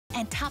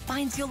and top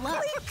finds you'll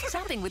love.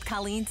 Shopping with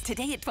Colleen's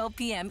today at 12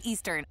 p.m.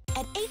 Eastern.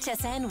 At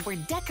HSN, we're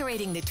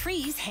decorating the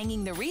trees,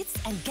 hanging the wreaths,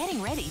 and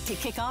getting ready to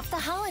kick off the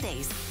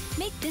holidays.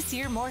 Make this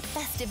year more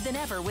festive than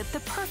ever with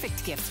the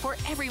perfect gifts for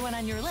everyone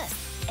on your list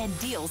and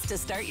deals to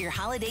start your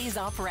holidays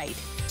off right.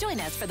 Join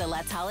us for the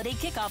Let's Holiday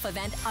Kickoff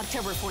event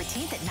October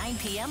 14th at 9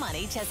 p.m. on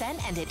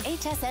HSN and at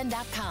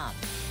hsn.com.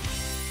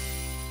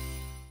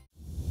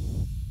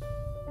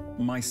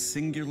 My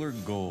singular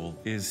goal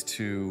is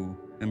to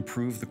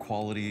improve the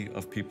quality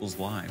of people's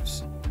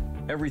lives.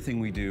 Everything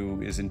we do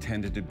is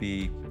intended to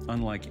be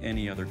unlike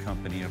any other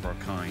company of our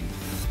kind.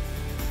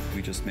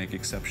 We just make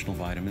exceptional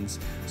vitamins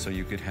so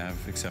you could have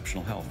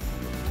exceptional health.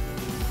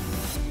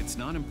 It's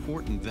not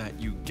important that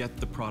you get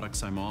the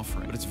products I'm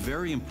offering, but it's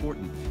very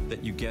important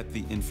that you get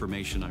the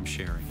information I'm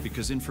sharing,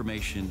 because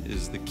information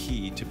is the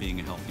key to being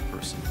a healthy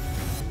person.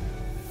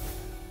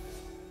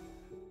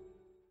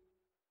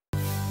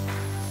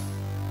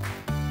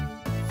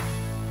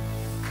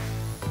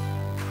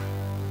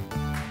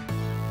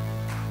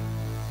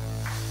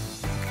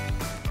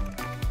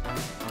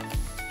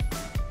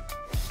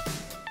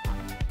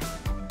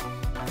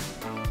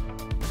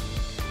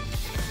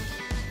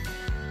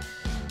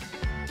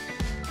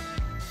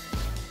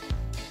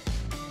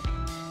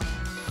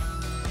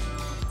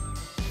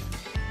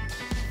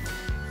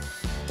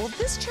 Well,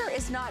 this chair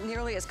is not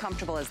nearly as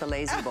comfortable as the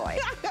Lazy Boy.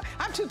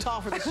 I'm too tall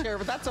for this chair,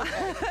 but that's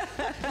okay.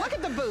 Look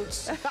at the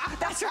boots.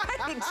 That's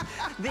right.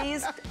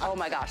 These, oh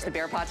my gosh, the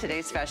Bear Paw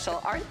Today special,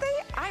 aren't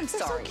they? I'm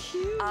sorry. So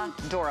cute.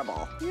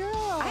 Adorable. Yeah.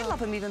 I love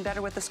them even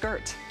better with the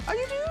skirt. Oh,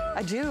 you do?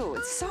 I do.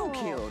 It's so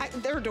cute.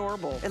 They're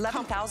adorable.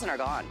 11,000 are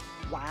gone.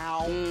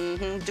 Wow.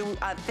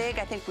 Big,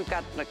 I think we've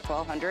got like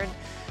 1,200.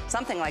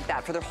 Something like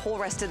that for the whole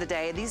rest of the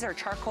day. These are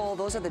charcoal.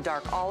 Those are the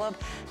dark olive.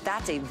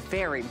 That's a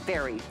very,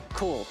 very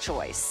cool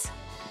choice.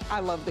 I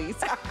love these.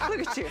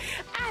 Look at you.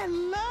 I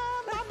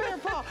love my Bear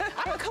Paw.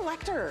 I'm a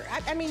collector.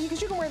 I mean,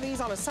 because you can wear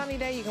these on a sunny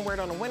day, you can wear it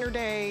on a winter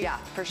day. Yeah,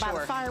 for sure. By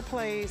the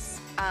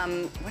fireplace.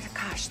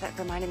 Gosh, that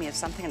reminded me of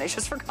something and I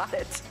just forgot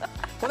it.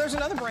 Well, there's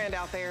another brand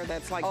out there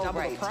that's like double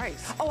the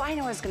price. Oh, I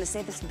know. I was going to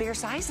say this Bear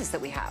sizes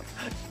that we have.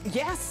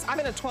 Yes, I'm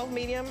in a 12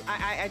 medium.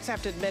 I just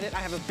have to admit it. I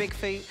have a big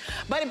feet,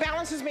 but it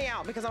balances me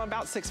out because I'm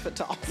about 6 foot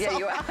tall. Yeah, so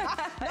you are.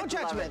 No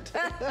judgment.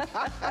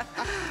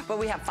 But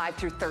we have 5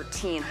 through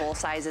 13 whole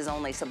sizes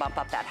only, so bump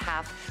up that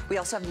half. We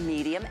also have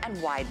medium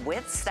and wide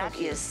widths. That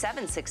is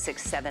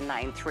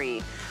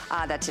 766793.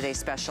 That today's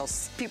special.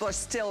 People are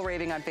still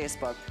raving on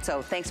Facebook.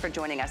 So thanks for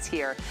joining us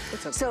here.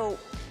 Okay. So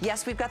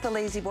yes, we've got the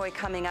Lazy Boy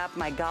coming up.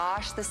 My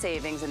gosh, the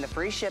savings and the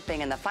free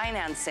shipping and the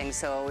financing.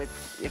 So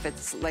if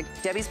it's like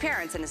Debbie's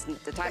parents and it's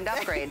the time to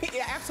upgrade.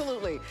 Yeah,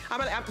 absolutely.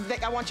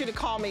 I want you to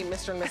call me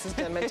Mr. and Mrs.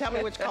 Denman. Tell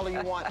me which color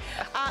you want.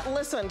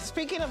 Listen,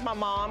 speaking of my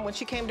mom, when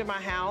she came to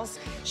my house,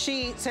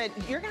 she said,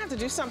 you're gonna have to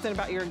do something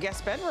about your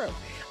guest bedroom.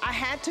 I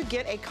had to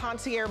get a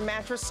concierge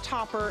mattress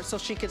topper so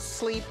she could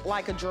sleep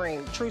like a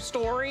dream. True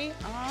story.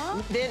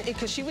 Then,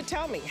 because she would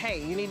tell me,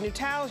 hey, you need new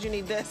towels, you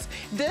need this.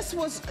 This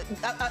was,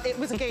 it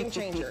was a game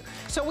changer.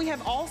 So we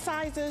have all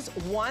sizes,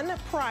 one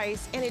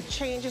price, and it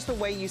changes the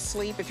way you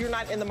sleep. If you're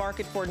not in the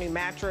market for a new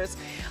mattress,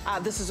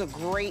 this is a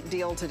great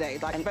deal today.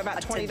 Like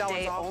about $20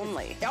 today off.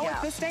 Only. Oh, yeah.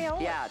 It's this day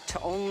only? Yeah,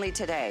 only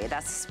today.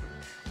 That's,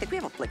 I think we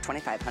have like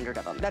 2,500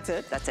 of them. That's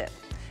it? That's it.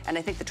 And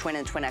I think the Twin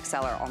and Twin XL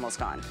are almost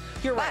gone.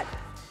 You're right.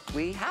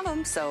 We have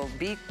them, so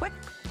be quick.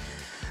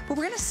 But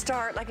we're gonna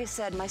start, like I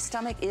said, my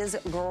stomach is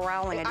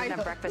growling. I didn't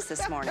have breakfast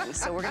this morning.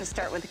 So we're gonna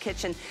start with the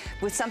kitchen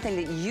with something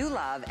that you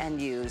love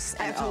and use.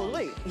 And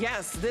absolutely,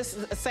 yes, this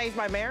saved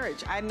my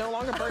marriage. I no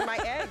longer burn my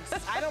eggs.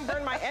 I don't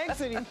burn my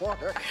eggs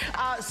anymore.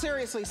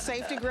 Seriously,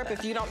 safety grip,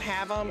 if you don't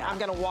have them, I'm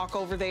gonna walk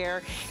over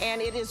there.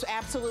 And it is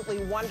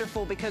absolutely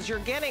wonderful because you're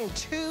getting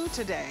 2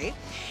 today.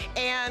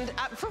 And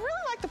for really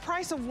like the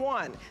price of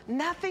 1,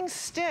 nothing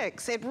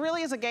sticks. It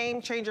really is a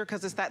game changer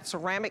because it's that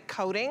ceramic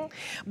coating.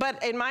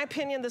 But in my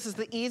opinion, this is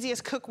the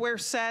easiest cookware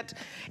set,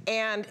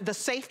 and the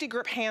safety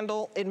grip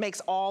handle, it makes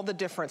all the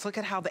difference. Look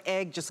at how the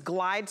egg just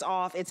glides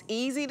off. It's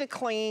easy to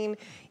clean,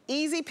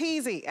 easy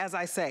peasy, as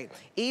I say.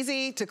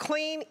 Easy to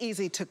clean,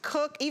 easy to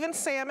cook, even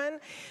salmon,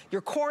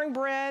 your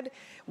cornbread,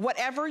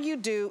 whatever you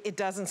do, it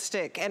doesn't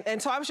stick.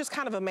 And so I was just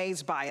kind of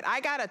amazed by it.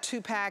 I got a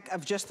 2-pack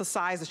of just the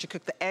size that you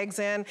cook the eggs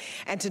in,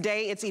 and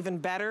today it's even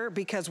better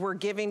because we're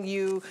giving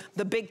you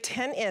the big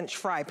 10-inch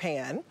fry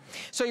pan.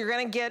 So you're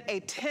gonna get a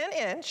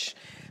 10-inch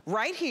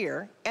right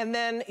here, and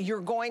then you're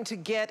going to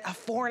get a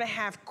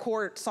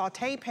 4.5-quart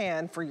saute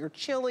pan for your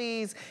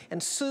chilies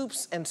and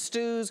soups and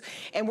stews.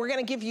 And we're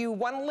gonna give you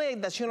one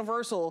lid that's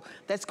universal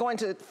that's going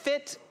to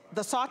fit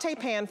the saute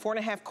pan,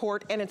 4.5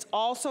 quart, and it's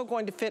also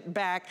going to fit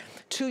back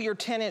to your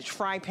 10-inch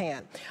fry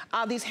pan.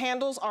 These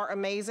handles are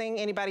amazing.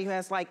 Anybody who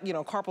has like, you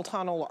know, carpal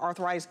tunnel or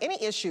arthritis,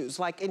 any issues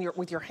like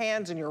with your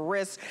hands and your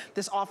wrists,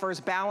 this offers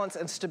balance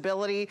and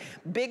stability.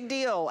 Big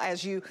deal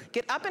as you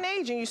get up in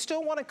age and you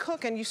still want to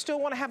cook and you still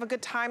want to have a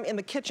good time in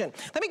the kitchen.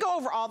 Let me go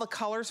over all the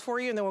colors for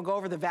you and then we'll go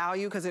over the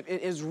value because it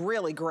is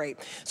really great.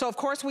 So of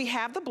course we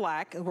have the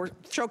black, and we're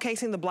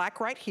showcasing the black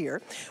right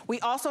here. We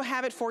also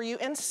have it for you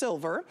in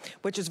silver,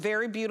 which is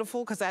very beautiful.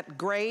 beautiful because that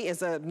gray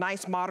is a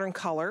nice modern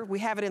color. We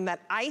have it in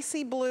that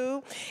icy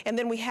blue, and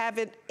then we have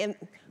it in,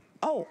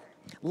 oh,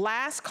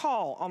 last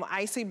call on the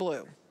icy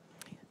blue.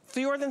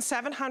 Fewer than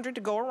 700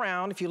 to go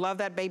around. If you love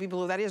that baby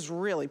blue, that is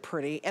really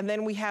pretty. And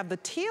then we have the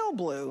teal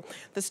blue.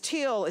 This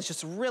teal is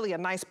just really a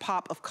nice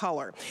pop of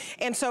color.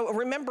 And so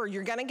remember,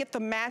 you're gonna get the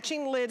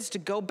matching lids to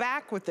go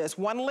back with this.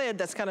 One lid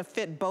that's gonna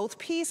fit both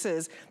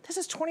pieces. This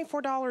is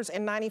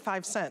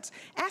 $24.95.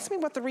 Ask me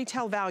what the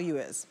retail value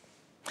is.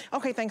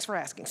 Okay, thanks for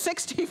asking.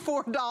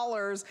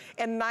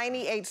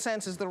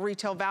 $64.98 is the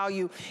retail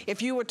value.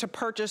 If you were to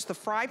purchase the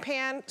fry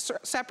pan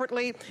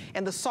separately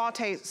and the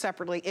saute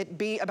separately, it'd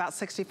be about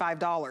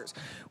 $65.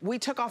 We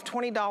took off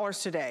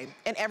 $20 today,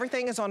 and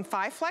everything is on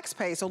 5 flex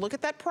pay, so look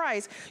at that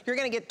price. You're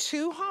gonna get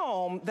 2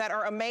 home that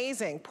are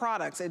amazing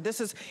products.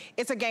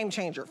 It's a game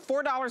changer.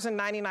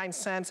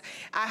 $4.99.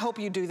 I hope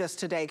you do this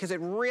today, because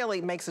it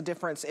really makes a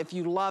difference if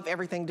you love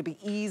everything to be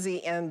easy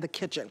in the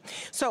kitchen.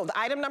 So the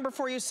item number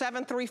for you,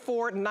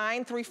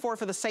 734-934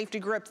 for the safety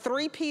grip,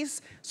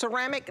 3-piece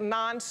ceramic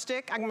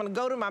non-stick. I'm gonna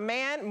go to my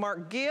man,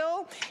 Mark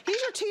Gill.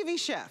 He's your TV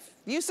chef.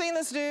 You've seen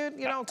this dude,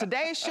 you know,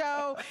 Today's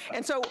Show.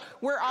 And so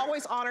we're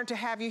always honored to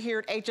have you here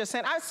at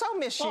HSN. I so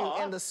miss you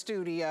in the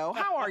studio.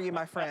 How are you,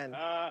 my friend?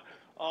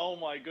 Oh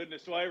my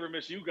goodness, do I ever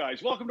miss you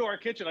guys. Welcome to our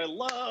kitchen. I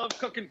love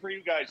cooking for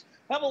you guys.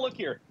 Have a look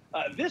here.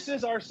 This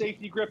is our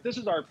safety grip. This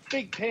is our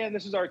big pan.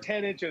 This is our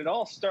 10-inch, and it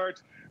all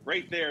starts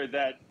right there,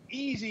 that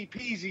easy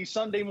peasy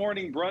Sunday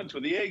morning brunch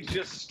with the eggs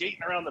just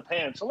skating around the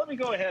pan. So let me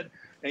go ahead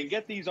and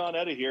get these on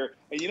out of here.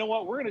 And you know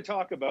what? We're going to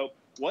talk about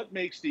what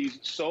makes these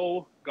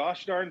so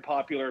gosh darn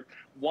popular,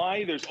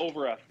 why there's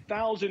over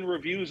 1,000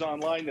 reviews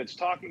online that's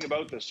talking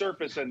about the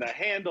surface and the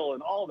handle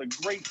and all the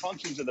great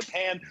functions of the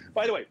pan.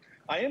 By the way,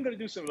 I am going to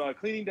do some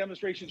cleaning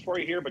demonstrations for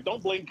you here, but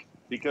don't blink,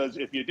 because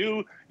if you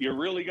do, you're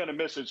really going to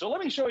miss it. So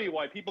let me show you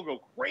why people go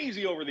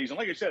crazy over these. And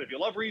like I said, if you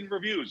love reading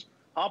reviews,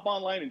 hop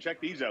online and check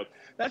these out.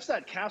 That's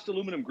that cast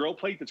aluminum grill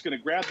plate that's going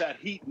to grab that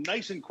heat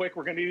nice and quick.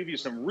 We're going to give you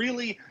some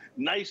really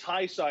nice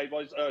high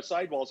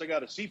sidewalls. I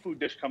got a seafood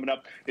dish coming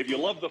up. If you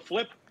love the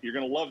flip, you're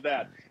going to love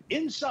that.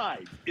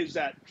 Inside is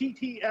that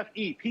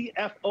PTFE,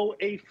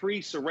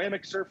 PFOA-free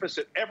ceramic surface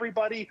that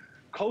everybody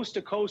coast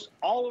to coast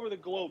all over the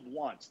globe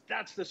wants.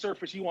 That's the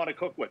surface you want to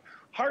cook with.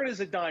 Hard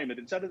as a diamond.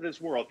 It's out of this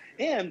world.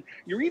 And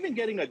you're even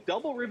getting a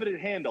double riveted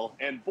handle.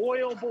 And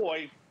boy, oh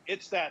boy,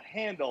 it's that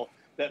handle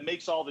that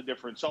makes all the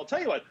difference. So I'll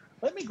tell you what,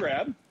 let me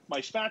grab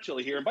my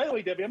spatula here. And by the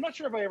way, Debbie, I'm not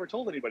sure if I ever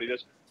told anybody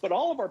this, but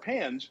all of our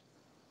pans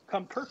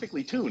come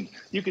perfectly tuned.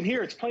 You can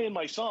hear it's playing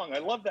my song. I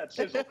love that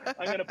sizzle.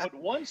 I'm going to put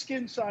one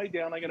skin side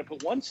down. I'm going to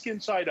put one skin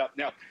side up.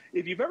 Now,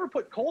 if you've ever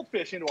put cold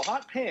fish into a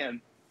hot pan,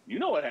 you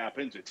know what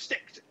happens. It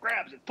sticks, it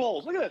grabs, it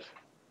pulls. Look at this.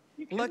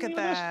 Look at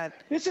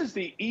that. This is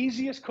the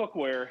easiest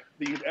cookware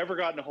that you've ever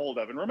gotten a hold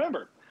of. And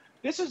remember,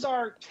 this is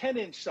our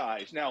 10-inch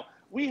size. Now,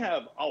 we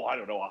have, I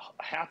don't know,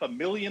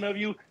 500,000 of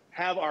you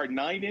have our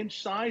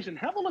 9-inch size, and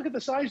have a look at the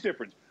size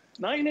difference.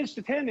 9-inch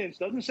to 10-inch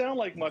doesn't sound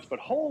like much, but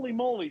holy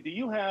moly, do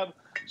you have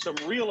some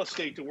real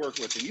estate to work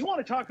with. And you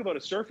want to talk about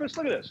a surface?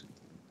 Look at this.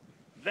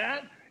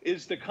 That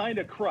is the kind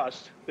of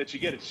crust that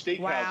you get at steakhouses.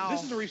 Wow.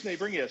 This is the reason they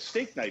bring you a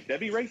steak knife,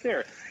 Debbie, right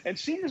there. And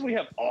seeing as we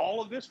have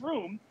all of this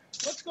room,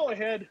 let's go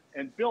ahead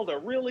and build a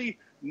really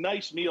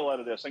nice meal out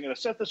of this. I'm going to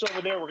set this over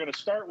there. We're going to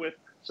start with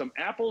some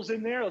apples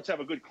in there. Let's have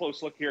a good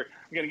close look here.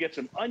 I'm going to get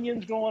some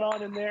onions going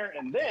on in there.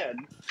 And then,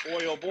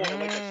 boy, oh boy,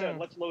 like I said,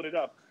 let's load it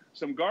up.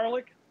 Some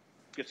garlic,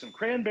 get some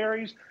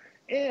cranberries,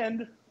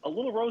 and a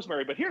little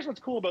rosemary. But here's what's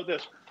cool about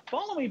this.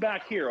 Follow me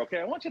back here, okay?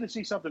 I want you to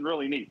see something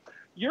really neat.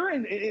 You're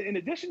in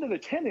addition to the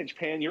 10-inch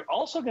pan, you're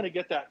also going to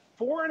get that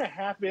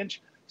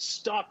 4.5-inch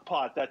stock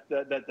pot,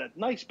 that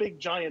nice big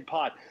giant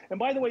pot. And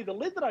by the way, the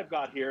lid that I've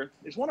got here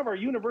is one of our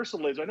universal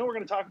lids. I know we're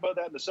going to talk about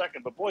that in a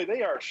second, but boy,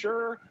 they are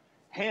sure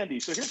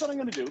handy. So here's what I'm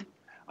going to do.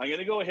 I'm going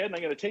to go ahead and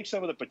I'm going to take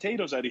some of the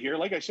potatoes out of here.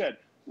 Like I said,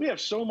 we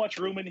have so much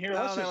room in here.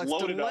 Let's just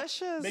load it up.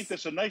 Make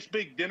this a nice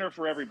big dinner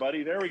for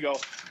everybody. There we go.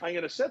 I'm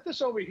going to set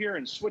this over here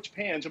and switch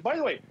pans. And by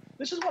the way,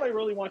 this is what I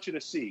really want you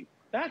to see.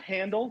 That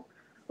handle,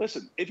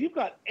 listen, if you've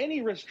got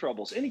any wrist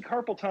troubles, any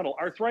carpal tunnel,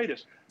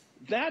 arthritis,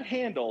 that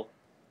handle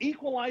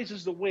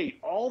equalizes the weight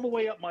all the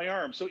way up my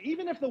arm. So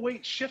even if the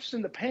weight shifts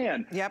in the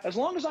pan, as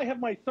long as I have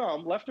my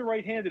thumb left or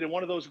right-handed in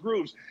one of those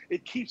grooves,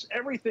 it keeps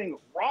everything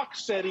rock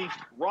steady,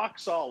 rock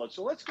solid.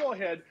 So let's go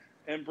ahead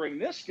and bring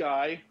this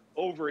guy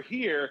over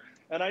here.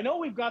 And I know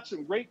we've got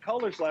some great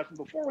colors left. And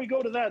before we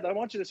go to that, I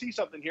want you to see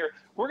something here.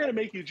 We're going to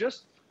make you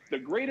just the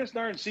greatest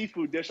darn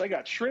seafood dish. I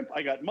got shrimp,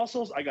 I got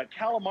mussels, I got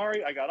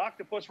calamari, I got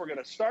octopus. We're going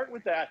to start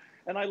with that.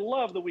 And I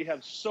love that we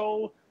have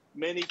so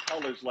many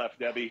colors left,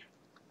 Debbie.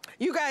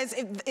 You guys,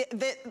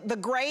 the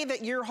gray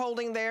that you're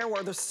holding there,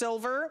 or the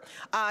silver,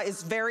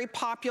 is very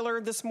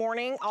popular this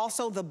morning.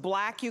 Also, the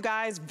black, you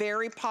guys,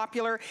 very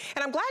popular.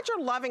 And I'm glad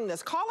you're loving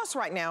this. Call us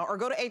right now or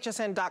go to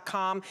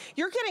hsn.com.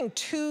 You're getting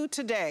 2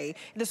 today.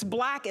 This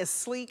black is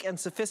sleek and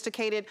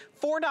sophisticated.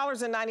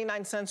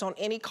 $4.99 on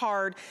any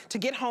card to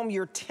get home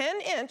your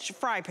 10-inch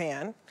fry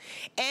pan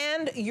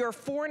and your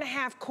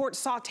 4.5 quart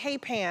saute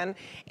pan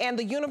and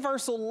the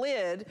universal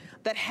lid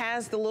that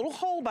has the little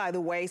hole, by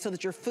the way, so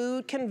that your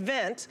food can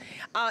vent.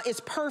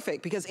 It's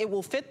perfect because it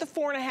will fit the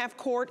 4.5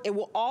 quart. It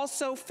will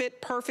also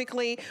fit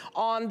perfectly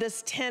on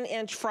this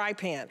 10-inch fry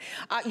pan.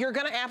 You're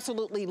gonna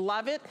absolutely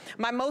love it.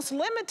 My most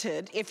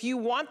limited, if you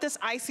want this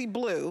icy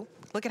blue,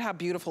 look at how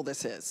beautiful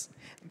this is.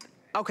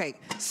 Okay,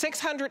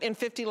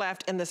 650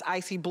 left in this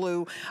icy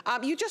blue.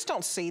 You just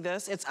don't see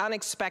this. It's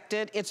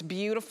unexpected. It's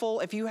beautiful.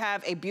 If you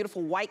have a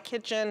beautiful white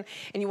kitchen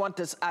and you want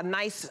this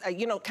nice,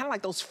 you know, kind of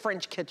like those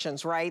French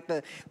kitchens, right?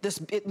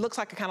 It looks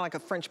like kind of like a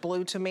French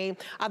blue to me.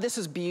 This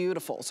is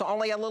beautiful. So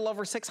only a little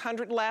over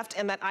 600 left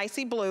in that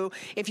icy blue.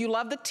 If you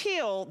love the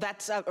teal,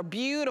 that's a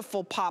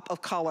beautiful pop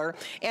of color.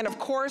 And of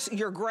course,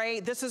 your gray,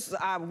 this is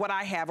what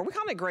I have. Are we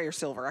calling it gray or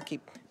silver?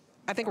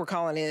 I think we're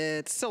calling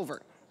it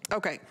silver.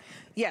 Okay,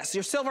 yes,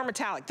 your silver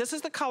metallic. This is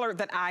the color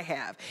that I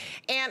have.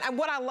 And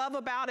what I love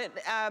about it,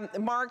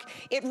 Mark,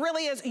 it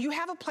really is, you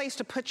have a place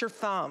to put your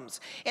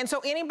thumbs. And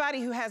so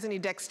anybody who has any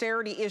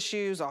dexterity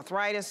issues,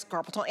 arthritis,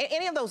 carpal tunnel,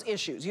 any of those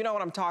issues, you know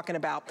what I'm talking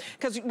about,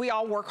 because we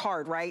all work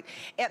hard, right?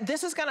 And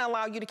this is gonna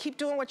allow you to keep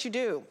doing what you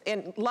do.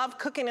 And love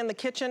cooking in the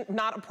kitchen,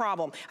 not a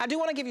problem. I do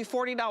wanna give you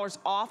 $40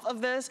 off of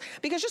this,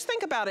 because just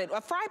think about it, a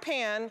fry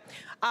pan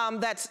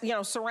that's, you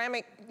know,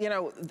 ceramic, you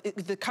know,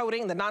 the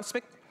coating, the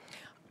non-stick,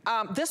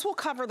 this will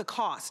cover the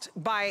cost.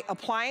 By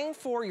applying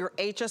for your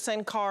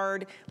HSN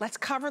card, let's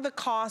cover the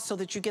cost so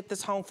that you get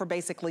this home for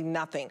basically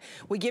nothing.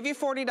 We give you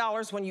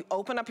 $40 when you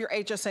open up your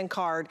HSN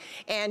card,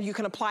 and you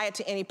can apply it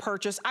to any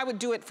purchase. I would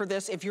do it for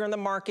this if you're in the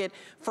market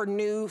for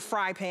new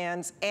fry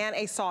pans and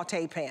a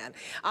saute pan.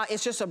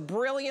 It's just a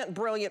brilliant,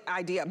 brilliant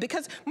idea.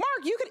 Because,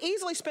 Mark, you could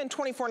easily spend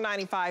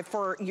 $24.95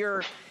 for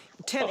your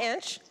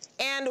 10-inch.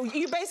 And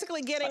you're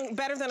basically getting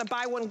better than a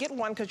buy one, get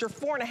one, because your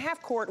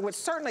 4.5 quart would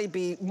certainly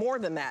be more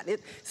than that.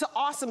 It's an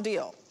awesome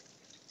deal.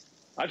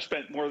 I've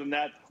spent more than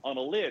that on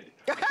a lid.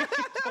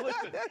 So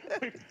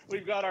listen,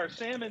 we've got our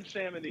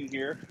salmoning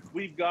here.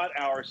 We've got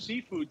our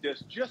seafood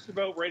dish just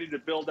about ready to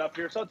build up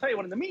here. So I'll tell you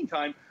what, in the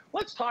meantime,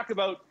 let's talk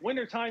about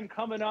wintertime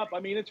coming up. I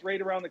mean, it's right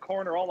around the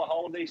corner, all the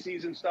holiday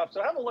season stuff.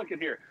 So have a look at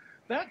here.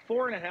 That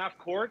 4.5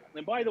 quart,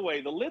 and by the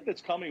way, the lid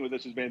that's coming with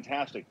this is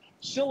fantastic.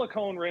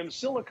 Silicone rim,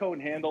 silicone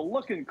handle,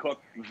 look and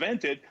cook,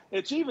 vented.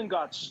 It's even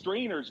got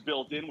strainers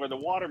built in where the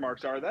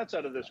watermarks are. That's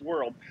out of this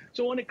world.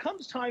 So when it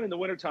comes time in the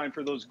wintertime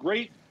for those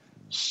great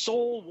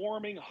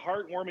soul-warming,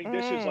 heart-warming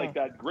dishes like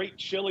that great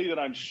chili that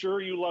I'm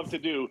sure you love to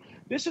do,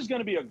 this is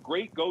going to be a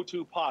great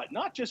go-to pot,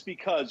 not just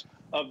because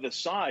of the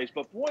size,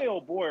 but boy,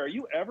 oh boy, are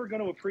you ever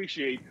going to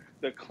appreciate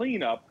the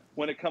cleanup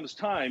when it comes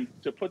time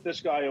to put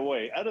this guy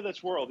away. Out of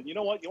this world. And you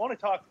know what? You want to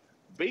talk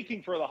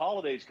baking for the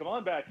holidays, come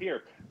on back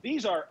here.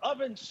 These are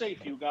oven safe,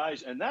 you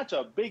guys, and that's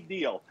a big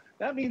deal.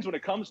 That means when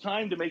it comes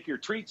time to make your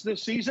treats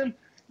this season,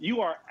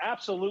 you are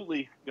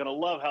absolutely going to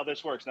love how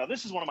this works. Now,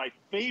 this is one of my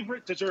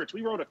favorite desserts.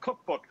 We wrote a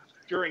cookbook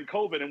during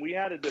COVID, and we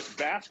added this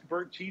Basque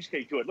burnt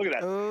cheesecake to it. Look at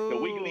that, the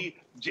wiggly,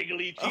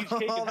 jiggly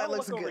cheesecake. Oh, and that have a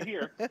looks look over good.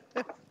 here.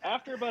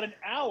 After about an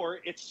hour,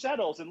 it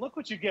settles, and look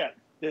what you get.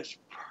 This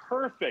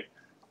perfect,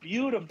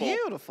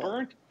 beautiful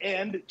burnt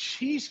end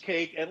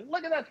cheesecake, and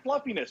look at that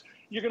fluffiness.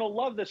 You're going to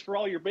love this for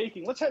all your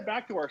baking. Let's head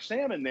back to our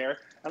salmon there,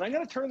 and I'm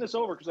going to turn this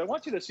over because I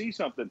want you to see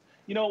something.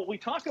 You know, we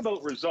talk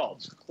about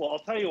results. Well, I'll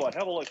tell you what,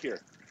 have a look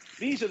here.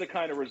 These are the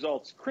kind of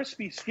results.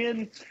 Crispy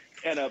skin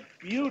and a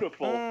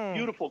beautiful,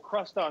 beautiful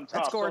crust on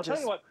top. That's gorgeous. So I'll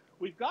tell you what,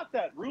 we've got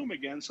that room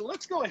again, so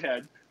let's go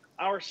ahead.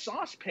 Our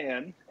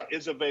saucepan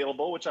is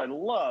available, which I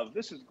love.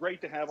 This is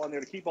great to have on there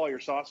to keep all your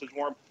sauces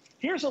warm.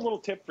 Here's a little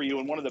tip for you,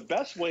 and one of the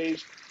best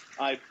ways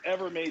I've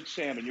ever made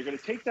salmon. You're going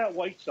to take that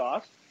white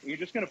sauce, and you're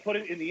just going to put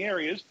it in the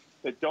areas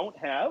that don't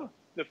have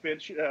the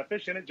fish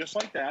in it, just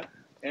like that.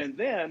 And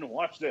then,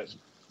 watch this.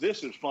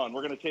 This is fun.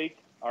 We're going to take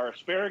our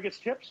asparagus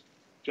tips,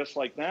 just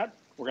like that.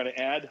 We're going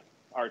to add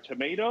our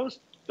tomatoes,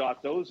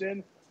 dot those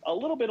in, a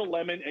little bit of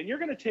lemon, and you're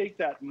going to take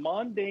that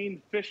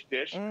mundane fish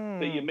dish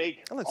that you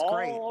make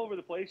all over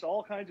the place,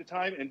 all kinds of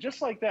time, and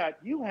just like that,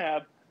 you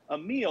have a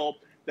meal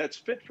that's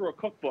fit for a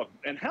cookbook.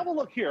 And have a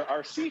look here.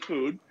 Our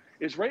seafood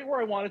is right where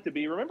I want it to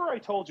be. Remember I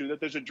told you that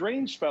there's a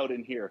drain spout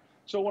in here.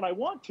 So when I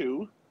want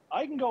to,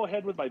 I can go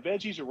ahead with my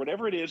veggies or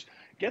whatever it is,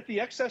 get the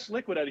excess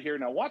liquid out of here.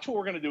 Now watch what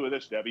we're going to do with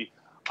this, Debbie.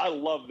 I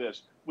love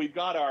this. We've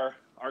got our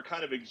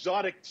kind of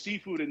exotic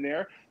seafood in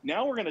there.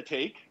 Now we're going to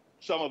take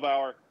some of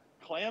our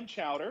clam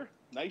chowder,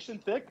 nice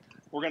and thick.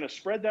 We're going to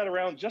spread that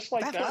around just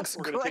like that.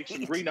 We're going to take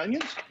some green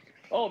onions.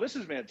 Oh, this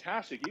is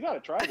fantastic. You got to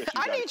try this.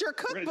 I need your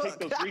cookbook. We're going to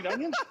take those green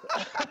onions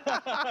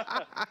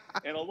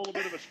and a little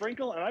bit of a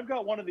sprinkle. And I've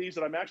got one of these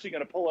that I'm actually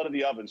going to pull out of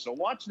the oven. So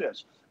watch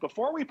this.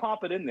 Before we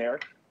pop it in there,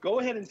 go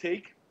ahead and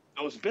take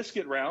those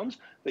biscuit rounds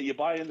that you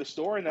buy in the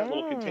store in that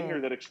little container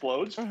that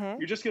explodes.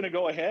 You're just going to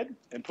go ahead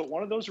and put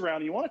one of those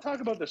around. You want to talk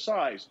about the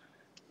size.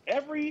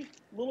 Every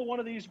little one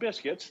of these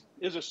biscuits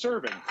is a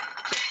serving.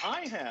 So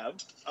I have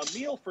a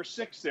meal for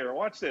 6 there.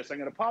 Watch this. I'm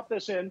going to pop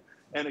this in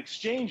and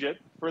exchange it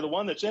for the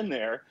one that's in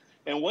there.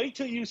 And wait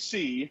till you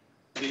see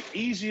the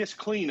easiest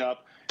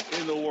cleanup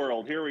in the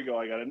world. Here we go.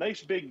 I got a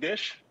nice big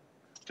dish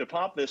to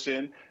pop this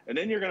in, and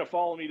then you're going to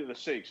follow me to the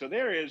sink. So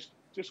there is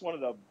just one of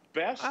the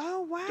best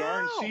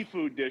darn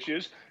seafood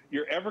dishes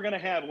you're ever going to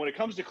have. When it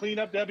comes to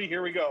cleanup, Debbie,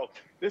 here we go.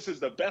 This is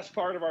the best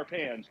part of our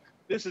pans.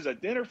 This is a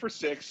dinner for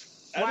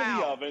 6 out of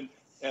the oven,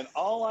 and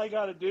all I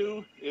got to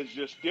do is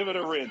just give it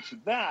a rinse.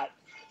 That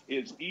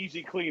is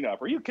easy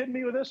cleanup. Are you kidding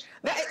me with this?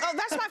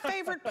 That's my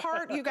favorite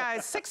part, you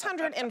guys.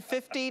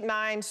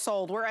 659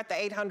 sold. We're at the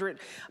 800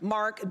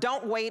 mark.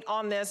 Don't wait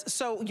on this.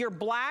 So your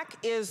black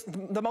is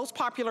the most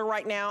popular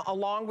right now,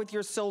 along with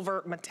your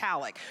silver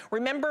metallic.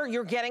 Remember,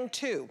 you're getting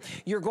 2.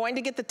 You're going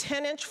to get the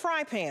 10-inch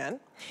fry pan,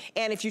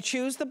 and if you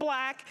choose the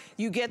black,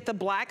 you get the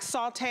black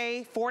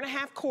saute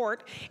 4.5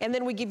 quart, and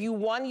then we give you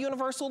one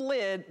universal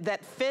lid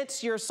that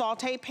fits your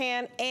saute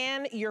pan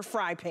and your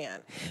fry pan.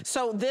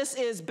 So this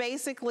is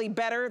basically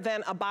better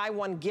than a buy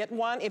one, get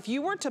one. If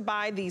you were to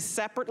buy these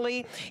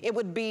separately, it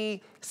would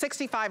be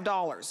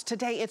 $65.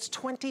 Today, it's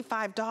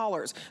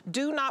 $25.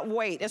 Do not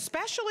wait,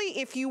 especially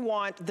if you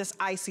want this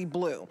icy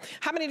blue.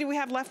 How many do we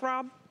have left,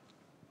 Rob?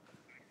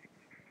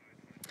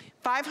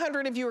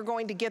 500 of you are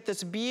going to get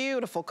this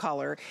beautiful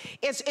color.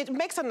 It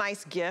makes a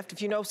nice gift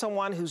if you know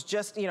someone who's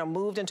just,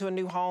 moved into a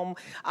new home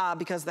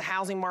because the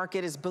housing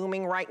market is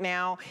booming right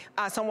now.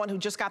 Someone who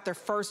just got their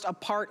first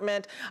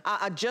apartment,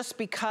 just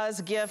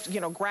because gift,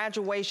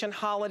 graduation,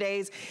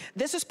 holidays.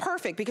 This is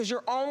perfect because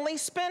you're only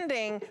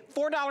spending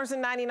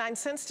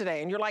 $4.99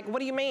 today. And you're like, what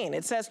do you mean?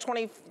 It says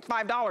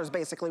 $25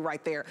 basically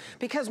right there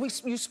because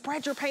you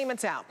spread your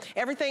payments out.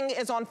 Everything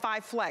is on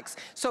 5 flex.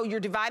 So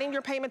you're dividing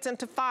your payments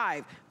into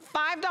 5.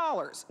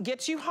 $5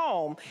 gets you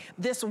home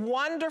this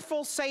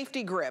wonderful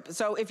safety grip.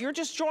 So if you're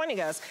just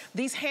joining us,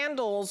 these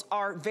handles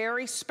are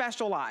very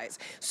specialized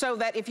so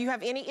that if you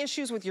have any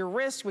issues with your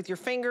wrist, with your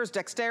fingers,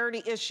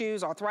 dexterity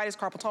issues, arthritis,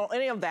 carpal tunnel,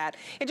 any of that,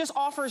 it just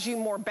offers you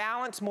more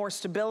balance, more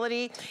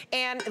stability.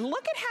 And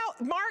look at how,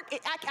 Mark,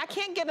 I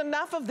can't get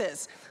enough of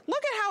this.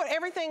 Look at how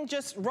everything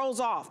just rolls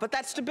off, but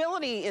that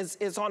stability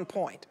is on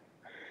point.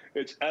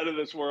 It's out of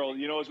this world.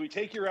 As we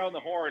take you around the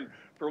horn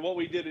for what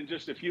we did in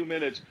just a few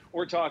minutes,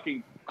 we're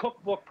talking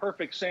cookbook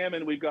perfect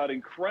salmon. We've got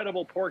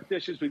incredible pork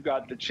dishes. We've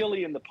got the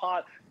chili in the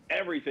pot,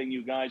 everything,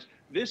 you guys.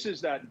 This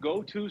is that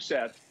go-to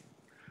set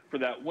for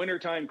that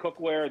wintertime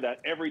cookware,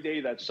 that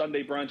everyday, that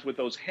Sunday brunch with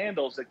those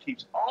handles that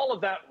keeps all of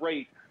that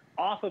weight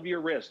off of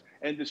your wrist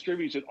and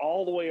distributes it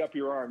all the way up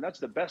your arm. That's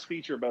the best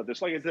feature about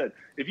this. Like I said,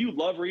 if you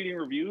love reading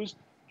reviews,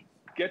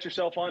 get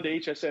yourself onto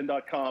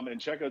hsn.com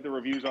and check out the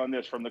reviews on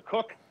this. From the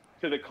cook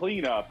to the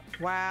cleanup,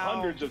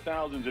 hundreds of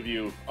thousands of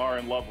you are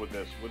in love with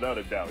this, without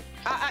a doubt.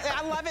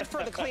 I love it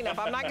for the cleanup.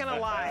 I'm not gonna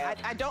lie.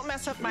 I don't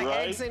mess up my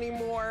eggs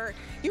anymore.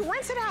 You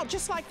rinse it out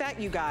just like that,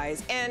 you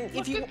guys. And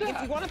if you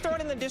want to throw it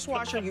in the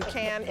dishwasher, you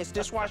can. It's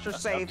dishwasher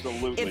safe.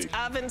 Absolutely. It's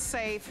oven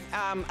safe,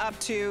 up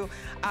to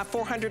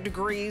 400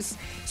 degrees.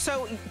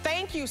 So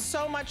thank you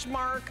so much,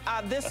 Mark.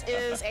 This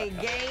is a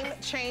game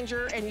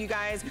changer, and you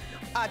guys,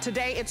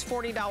 today it's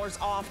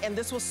 $40 off, and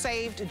this was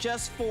saved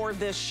just for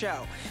this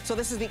show. So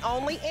this is the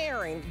only airing.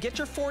 Get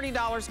your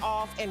 $40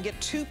 off and get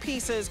 2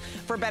 pieces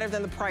for better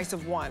than the price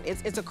of 1.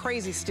 It's a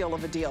crazy steal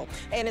of a deal.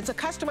 And it's a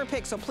customer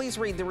pick, so please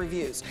read the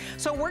reviews.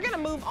 So we're gonna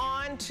move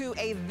on to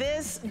a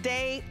this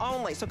day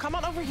only. So come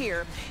on over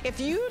here.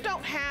 If you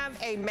don't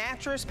have a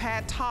mattress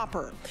pad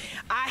topper,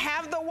 I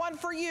have the one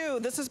for you.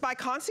 This is by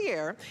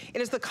Concierge.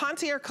 It is the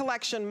Concierge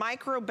Collection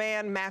Micro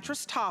Band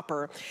Mattress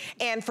Topper.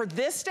 And for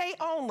this day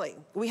only,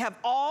 we have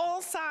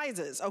all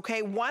sizes,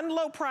 okay? One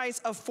low price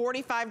of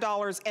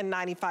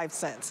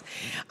 $45.95.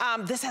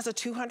 This has a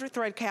 200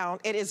 thread count.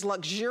 It is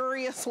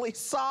luxuriously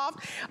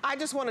soft. I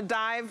just want to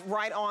dive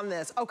right on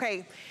this.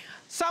 Okay,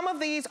 some of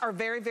these are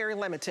very, very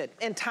limited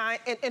in time,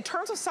 in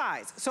terms of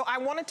size. So I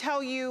want to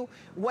tell you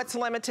what's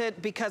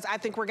limited because I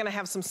think we're going to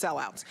have some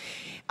sellouts.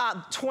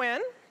 Twin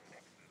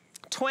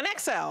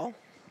XL,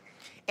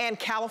 and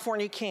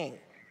California King.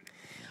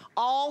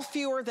 All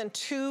fewer than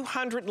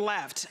 200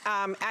 left.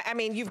 I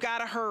mean, you've got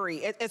to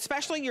hurry,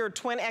 especially your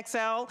Twin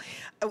XL.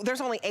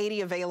 There's only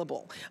 80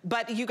 available.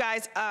 But you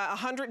guys,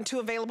 102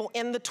 available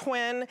in the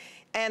Twin,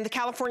 and the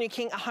California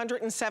King,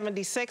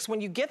 176.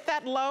 When you get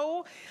that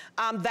low,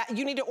 that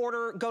you need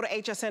to go to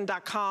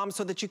hsn.com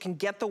so that you can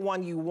get the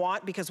one you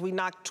want, because we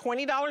knocked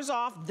 $20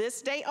 off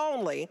this day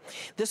only.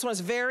 This one's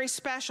very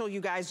special,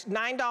 you guys.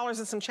 $9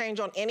 and some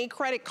change on any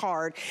credit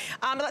card.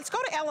 Let's go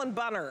to Ellen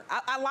Bunner.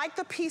 I like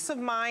the peace of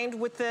mind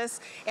with this. this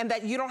and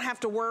that you don't have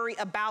to worry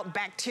about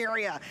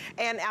bacteria.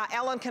 And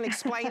Ellen can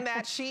explain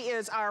that. She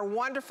is our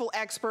wonderful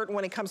expert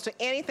when it comes to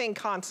anything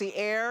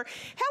concierge.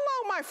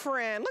 Hello, my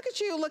friend. Look at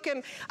you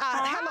looking,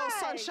 hello,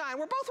 sunshine.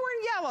 We're both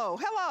wearing yellow.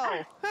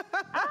 Hello. Oh,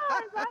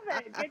 I love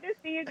it. Good to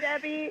see you,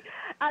 Debbie.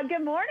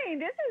 Good morning.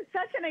 This is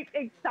such an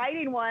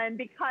exciting one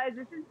because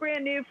this is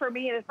brand new for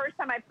me. The first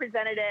time I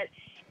presented it,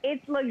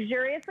 it's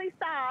luxuriously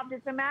soft.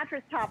 It's a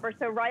mattress topper,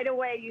 so right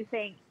away you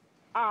think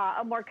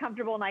a more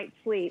comfortable night's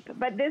sleep.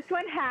 But this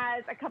one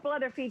has a couple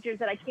other features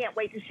that I can't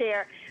wait to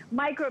share.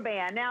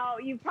 Microban. Now,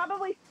 you've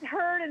probably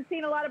heard and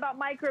seen a lot about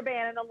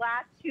Microban in the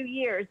last 2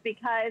 years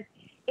because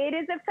it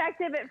is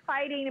effective at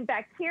fighting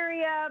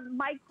bacteria,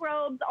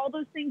 microbes, all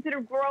those things that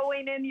are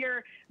growing in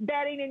your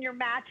bedding and your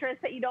mattress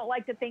that you don't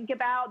like to think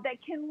about that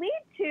can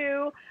lead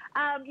to,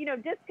 you know,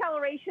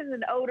 discolorations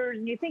and odors.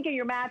 And you think of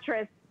your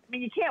mattress, I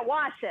mean, you can't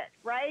wash it,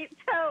 right?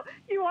 So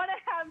you want to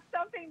have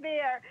something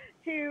there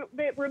to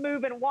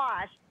remove and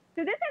wash.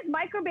 So this has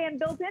Microban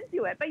built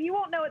into it, but you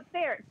won't know it's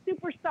there. It's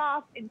super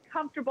soft and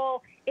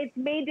comfortable. It's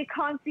made to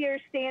concierge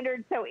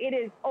standards, so it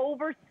is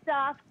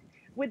overstuffed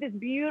with this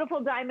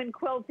beautiful diamond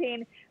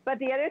quilting. But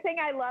the other thing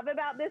I love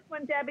about this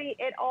one, Debbie,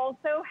 it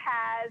also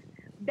has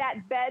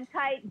that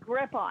bed-tight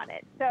grip on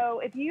it.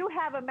 So if you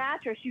have a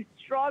mattress, you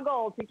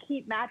struggle to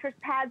keep mattress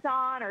pads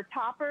on or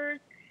toppers,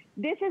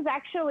 this is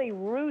actually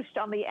ruched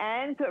on the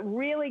end, so it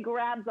really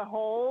grabs a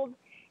hold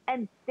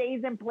and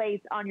stays in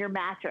place on your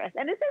mattress.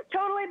 And this is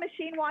totally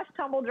machine wash,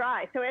 tumble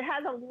dry. So it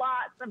has a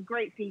lot of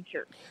great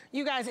features.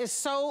 You guys, it's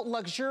so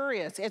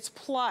luxurious. It's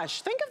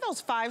plush. Think of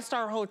those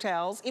 5-star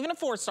hotels, even a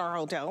 4-star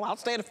hotel. I'll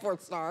stay at a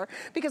 4-star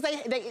because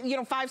they you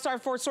know, 5-star,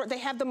 4-star, they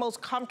have the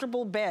most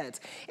comfortable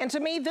beds. And to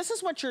me, this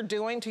is what you're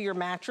doing to your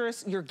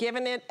mattress. You're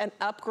giving it an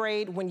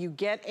upgrade when you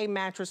get a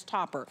mattress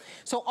topper.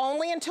 So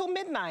only until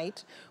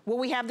midnight will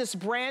we have this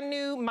brand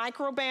new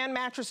Microban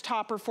mattress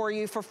topper for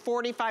you for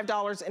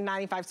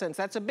 $45.95.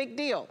 That's a big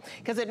deal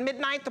because at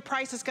midnight the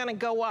price is going to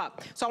go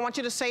up. So I want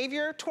you to save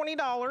your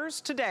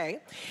 $20 today,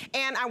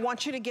 and I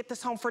want you to get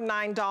this home for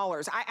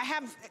 $9. I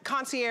have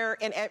concierge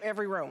in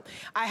every room.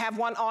 I have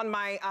one on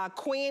my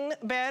queen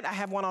bed, I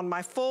have one on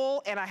my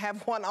full, and I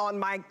have one on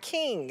my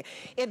king.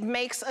 It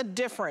makes a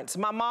difference.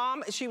 My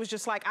mom, she was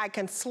just like, I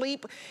can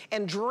sleep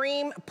and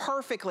dream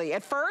perfectly.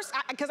 At first,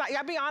 because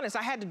I'll be honest,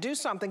 I had to do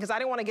something because I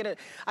didn't want to get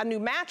a new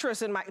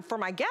mattress for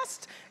my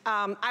guest.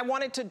 I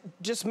wanted to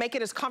just make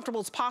it as comfortable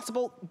as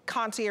possible.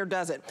 Concierge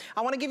does it.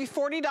 I want to give you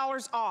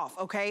 $40 off,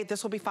 okay?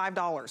 This will be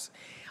 $5.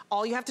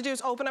 All you have to do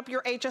is open up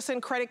your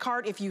HSN credit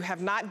card. If you have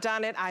not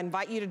done it, I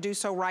invite you to do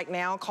so right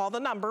now. Call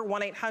the number,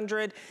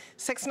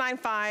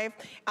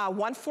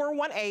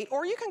 1-800-695-1418,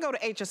 or you can go to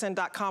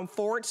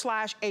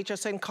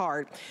hsn.com/HSN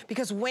card.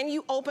 Because when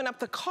you open up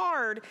the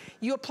card,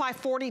 you apply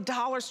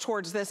 $40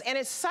 towards this, and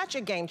it's such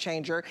a game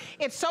changer.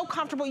 It's so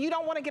comfortable, you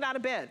don't want to get out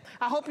of bed.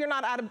 I hope you're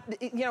not out of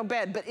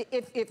bed, but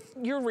if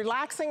you're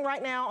relaxing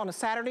right now on a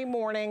Saturday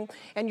morning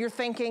and you're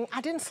thinking, I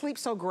didn't sleep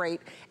so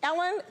great,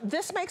 Ellen,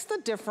 this makes the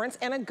difference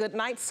in a good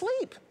night's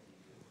sleep.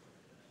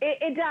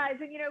 It does.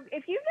 And, you know,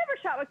 if you've never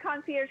shot with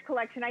Concierge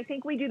Collection, I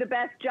think we do the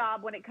best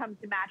job when it comes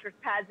to mattress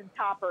pads and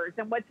toppers.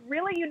 And what's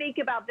really unique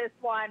about this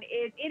one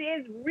is it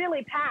is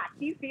really packed.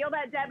 Do you feel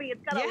that, Debbie?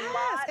 It's got a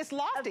lot it's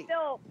lofty. of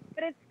fill,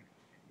 but it's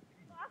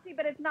lofty,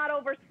 but it's not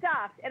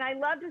overstuffed. And I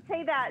love to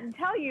say that and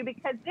tell you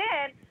because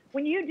then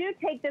when you do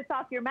take this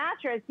off your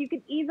mattress, you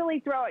can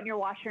easily throw it in your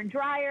washer and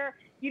dryer.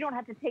 You don't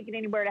have to take it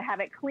anywhere to have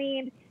it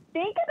cleaned.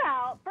 Think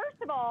about,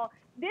 first of all,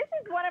 this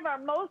is one of our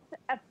most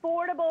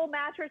affordable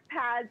mattress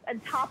pads and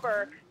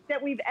topper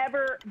that we've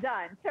ever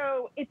done.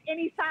 So it's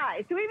any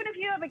size. So even if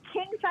you have a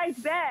king-size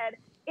bed,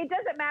 it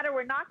doesn't matter.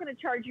 We're not going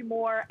to charge you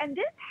more. And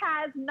this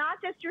has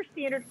not just your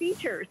standard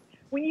features.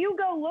 When you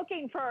go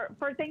looking for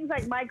things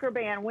like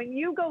Microban, when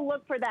you go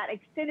look for that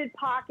extended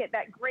pocket,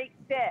 that great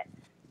fit,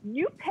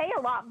 you pay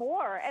a lot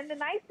more. And the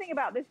nice thing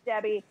about this,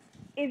 Debbie,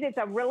 is it's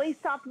a really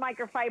soft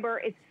microfiber.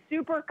 It's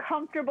super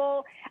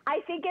comfortable.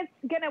 I think it's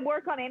going to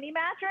work on any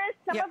mattress.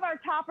 Some of our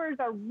toppers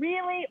are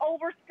really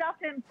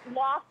overstuffed and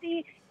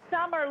lofty.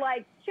 Some are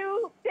like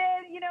too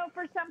thin, you know,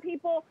 for some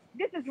people.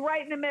 This is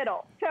right in the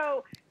middle.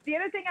 So the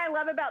other thing I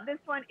love about this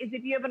one is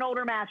if you have an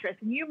older mattress,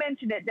 and you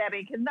mentioned it,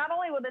 Debbie, because not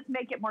only will this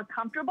make it more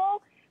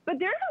comfortable, but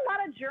there's a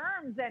lot of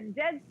germs and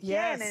dead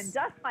skin and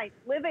dust mites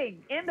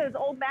living in those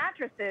old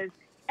mattresses.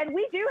 And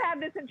we do have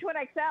this in Twin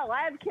XL.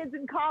 I have kids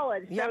in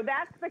college, so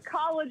that's the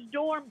college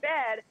dorm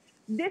bed.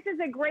 This is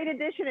a great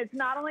addition. It's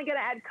not only going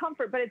to add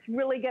comfort, but it's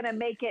really going to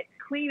make it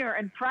cleaner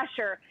and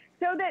fresher.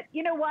 So that,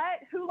 you know what?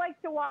 Who likes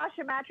to wash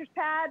a mattress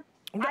pad?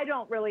 I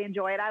don't really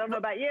enjoy it. I don't know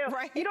about you.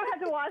 Right. You don't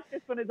have to wash this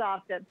one as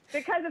often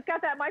because it's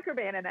got that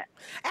Microban in it.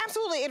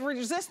 Absolutely. It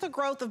resists the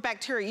growth of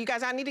bacteria. You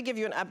guys, I need to give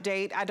you an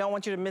update. I don't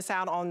want you to miss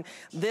out on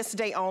this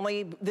day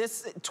only.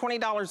 This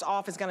 $20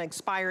 off is going to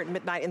expire at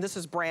midnight, and this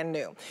is brand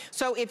new.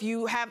 So if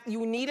you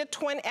need a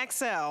Twin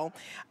XL,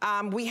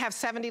 we have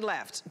 70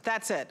 left.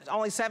 That's it.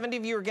 Only 70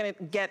 of you are going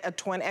to get a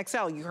Twin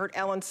XL. You heard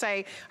Ellen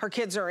say her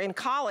kids are in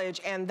college,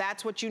 and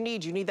that's what you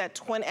need. You need that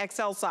Twin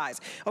XL size.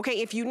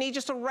 Okay, if you need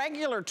just a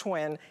regular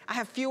twin, I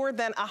have fewer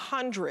than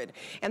 100,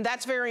 and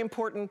that's very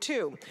important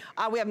too.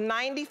 We have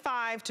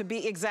 95 to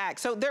be exact.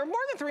 So there are more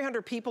than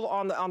 300 people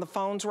on the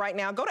phones right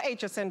now. Go to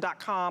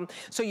hsn.com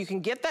so you can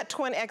get that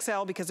Twin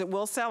XL because it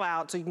will sell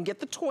out. So you can get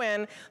the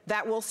Twin,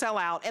 that will sell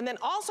out. And then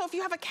also if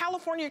you have a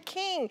California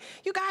King,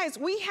 you guys,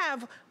 we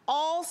have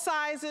all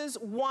sizes,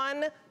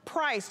 one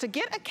price. To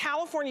get a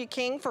California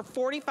King for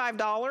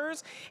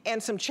 $45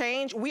 and some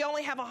change, we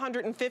only have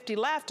 150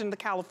 left in the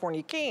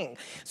California King.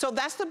 So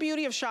that's the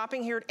beauty of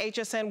shopping here at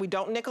HSN. We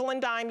don't nickel and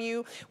dime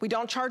you. We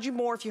don't charge you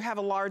more if you have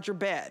a larger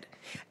bed.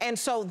 And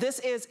so this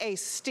is a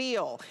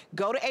steal.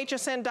 Go to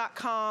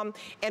hsn.com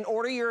and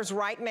order yours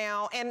right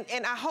now. And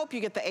I hope you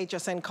get the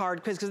HSN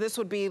card because this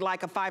would be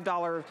like a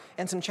 $5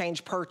 and some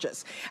change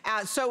purchase.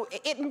 So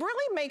it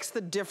really makes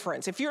the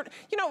difference. If you're,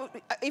 you know,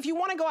 if you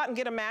want to go out and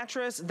get a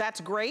mattress,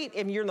 that's great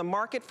if you're in the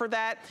market for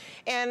that.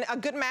 And a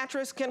good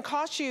mattress can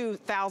cost you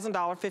 $1,000,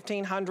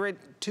 $1,500,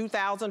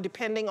 $2,000,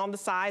 depending on the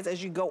size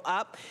as you go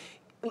up.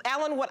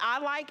 Ellen, what I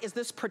like is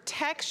this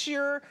protects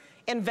your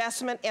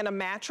investment in a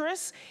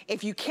mattress.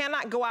 If you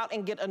cannot go out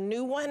and get a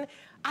new one,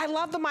 I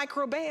love the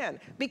microBand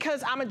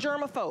because I'm a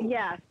germaphobe.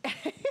 Yes.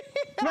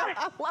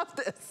 I love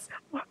this.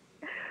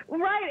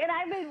 Right, and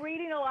I've been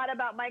reading a lot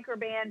about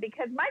microBand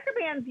because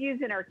microBand's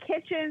used in our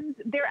kitchens.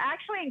 They're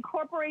actually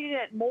incorporating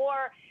it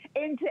more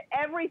into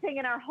everything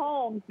in our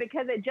homes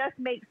because it just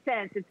makes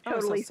sense. It's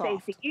totally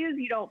safe to use.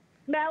 You don't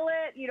smell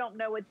it. You don't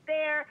know it's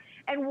there.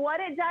 And what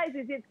it does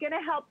is it's going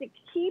to help to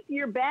keep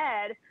your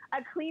bed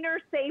a cleaner,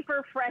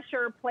 safer,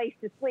 fresher place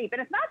to sleep.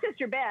 And it's not just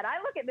your bed.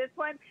 I look at this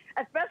one,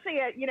 especially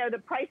at, you know, the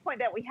price point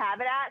that we have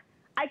it at.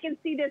 I can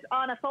see this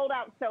on a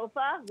fold-out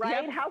sofa,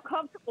 right? Yep. How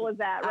comfortable is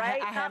that,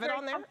 right? I have it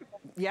on there.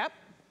 Yep.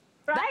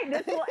 Right,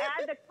 this will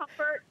add the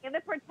comfort and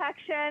the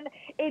protection.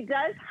 It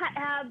does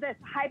have this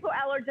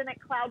hypoallergenic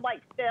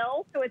cloud-like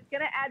fill, so it's going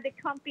to add the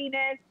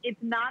comfiness.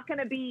 It's not going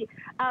to be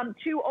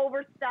too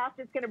overstuffed.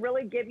 It's going to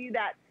really give you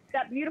that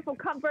beautiful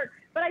comfort.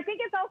 But I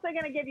think it's also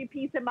going to give you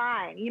peace of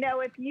mind. You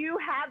know, if you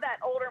have that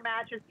older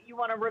mattress that you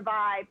want to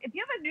revive, if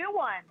you have a new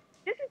one,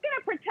 this is going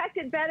to protect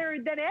it better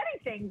than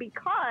anything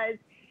because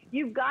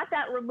you've got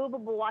that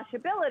removable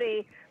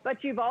washability,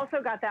 but you've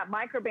also got that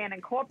microBand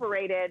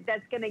incorporated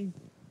that's going to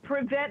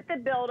prevent the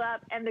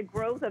buildup and the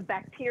growth of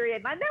bacteria.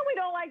 And I know we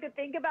don't like to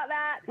think about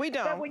that. We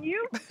don't. But when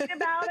you think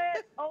about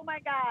it, oh my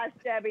gosh,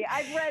 Debbie,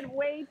 I've read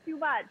way too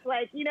much.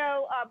 Like, you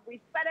know, we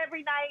sweat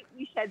every night.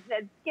 We shed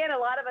skin. A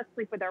lot of us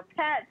sleep with our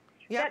pets.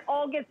 Yep. That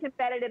all gets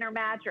embedded in our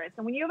mattress.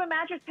 And when you have a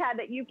mattress pad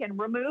that you can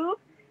remove,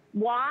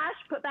 wash,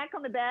 put back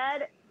on the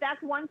bed,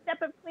 that's one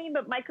step of clean,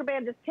 but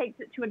microBand just takes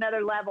it to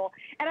another level.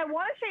 And I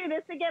want to show you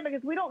this again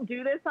because we don't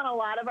do this on a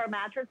lot of our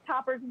mattress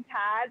toppers and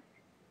pads.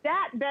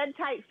 That bed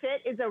tight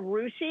fit is a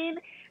ruching.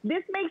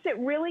 This makes it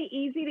really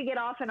easy to get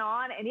off and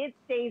on, and it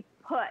stays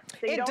put.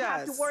 So you don't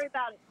have to worry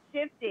about it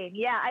shifting.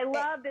 Yeah, I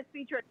love this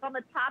feature. It's on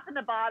the top and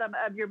the bottom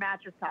of your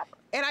mattress topper.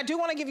 And I do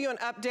want to give you an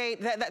update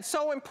that's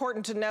so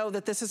important to know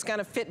that this is going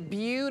to fit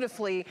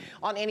beautifully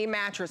on any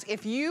mattress.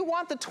 If you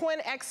want the Twin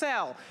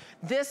XL,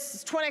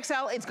 this Twin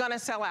XL is going to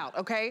sell out,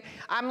 okay?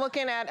 I'm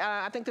looking at,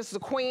 I think this is the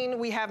Queen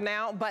we have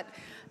now, but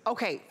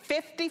okay,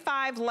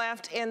 55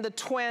 left in the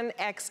Twin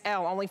XL.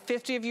 Only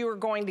 50 of you are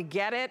going to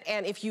get it.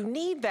 And if you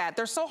need that,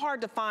 they're so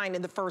hard to find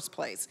in the first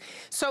place.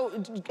 So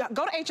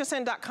go to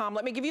hsn.com.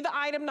 Let me give you the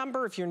item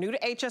number. If you're new to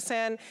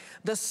HSN,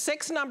 the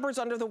 6 numbers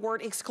under the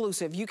word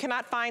exclusive. You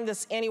cannot find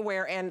this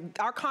anywhere. And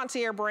our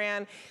concierge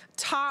brand,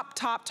 top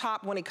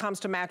when it comes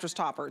to mattress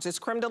toppers. It's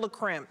creme de la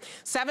creme.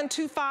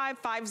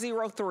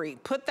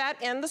 725-503. Put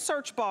that in the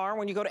search bar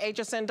when you go to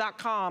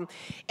hsn.com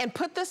and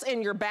put this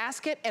in your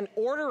basket and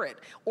order it.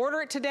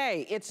 Order it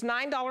today. It's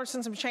 $9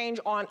 and some change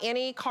on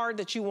any card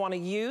that you want to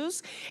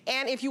use.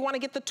 And if you want to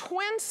get the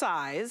twin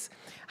size,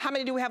 how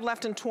many do we have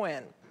left in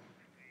twin?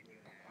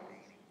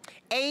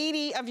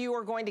 80 of you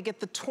are going to get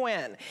the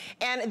twin.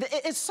 And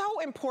it's so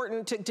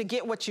important to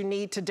get what you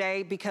need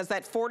today because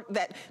that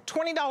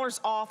 $20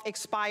 off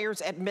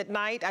expires at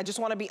midnight. I just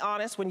want to be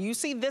honest, when you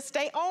see this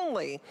day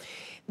only,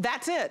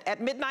 that's it. At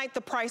midnight,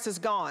 the price is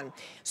gone.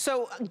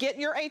 So get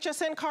your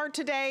HSN card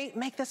today.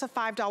 Make this a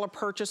 $5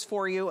 purchase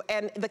for you.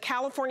 And the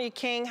California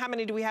King, how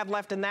many do we have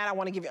left in that? I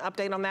want to give you an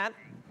update on that.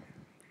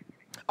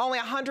 Only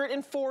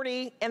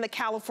 140 in the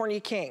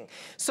California King.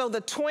 So the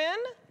Twin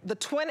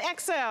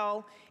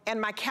XL, and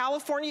my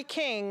California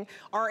King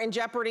are in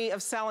jeopardy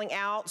of selling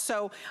out.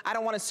 So I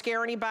don't want to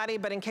scare anybody,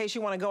 but in case you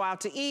want to go out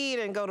to eat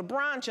and go to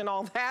brunch and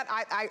all that,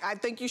 I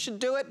think you should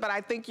do it, but I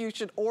think you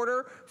should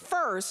order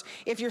first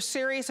if you're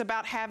serious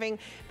about having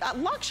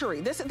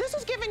luxury. This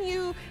is giving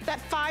you that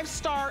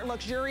 5-star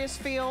luxurious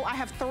feel. I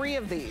have 3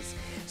 of these.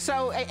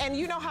 So, and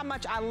you know how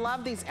much I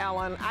love these,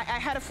 Ellen. I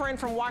had a friend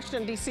from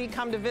Washington, D.C.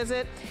 come to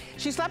visit.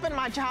 She slept in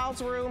my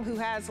child's room who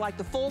has like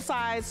the full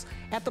size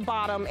at the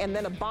bottom and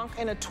then a bunk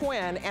and a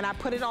twin, and I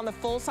put it on the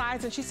full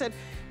size, and she said,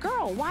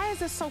 girl, why is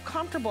this so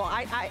comfortable?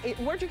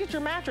 Where'd you get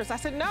your mattress? I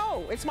said,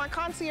 no, it's my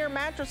concierge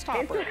mattress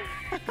topper.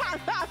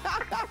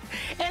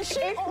 And And she,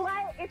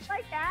 it's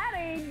like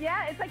adding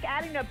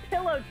a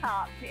pillow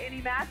top to any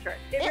mattress.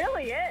 It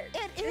really is.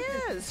 It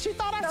is. She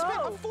thought I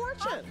spent a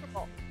fortune.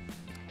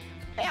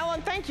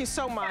 Ellen, thank you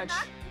so much.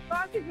 As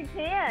long as you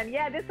can.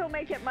 Yeah, this will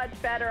make it much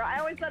better. I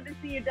always love to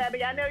see you,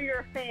 Debbie. I know you're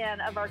a fan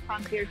of our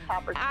concierge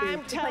toppers, too.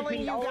 I'm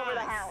telling you all guys. over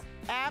the house.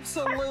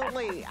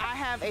 Absolutely. I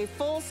have a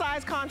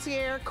full-size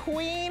concierge,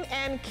 queen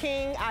and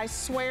king. I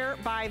swear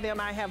by them.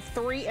 I have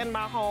 3 in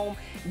my home.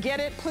 Get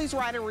it. Please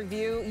write a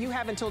review. You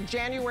have until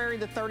January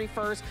the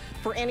 31st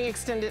for any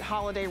extended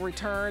holiday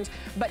returns,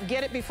 but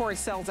get it before it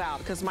sells out,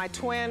 because my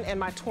twin and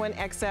my twin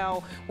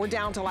XL, we're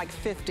down to like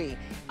 50.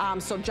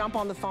 So jump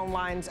on the phone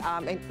lines.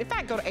 And in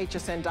fact, go to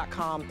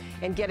hsn.com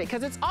and get it,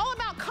 because it's all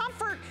about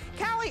comfort.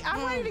 Callie,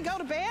 I'm ready to go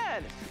to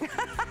bed.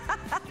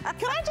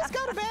 Can I just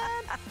go to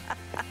bed?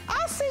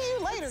 I'll see you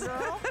later,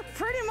 girl.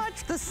 Pretty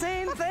much the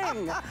same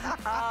thing. Oh,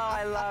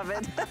 I love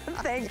it.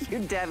 Thank you,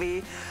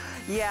 Debbie.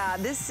 Yeah,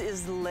 this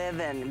is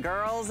living.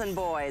 Girls and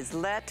boys,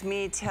 let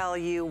me tell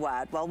you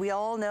what. Well, we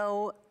all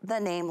know the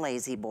name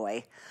Lazy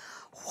Boy.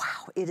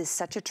 Wow, it is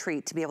such a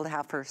treat to be able to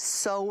have for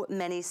so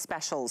many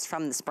specials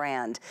from this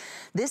brand.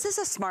 This is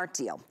a smart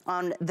deal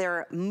on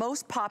their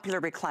most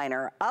popular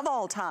recliner of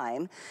all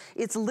time.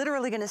 It's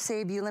literally gonna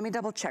save you, let me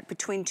double check,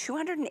 between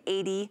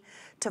 $280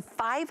 to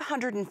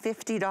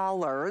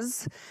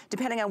 $550,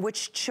 depending on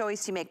which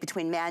choice you make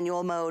between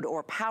manual mode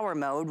or power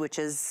mode, which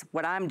is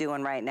what I'm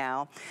doing right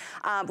now.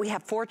 We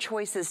have 4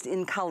 choices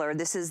in color.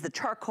 This is the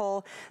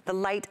charcoal, the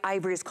light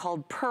ivory is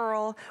called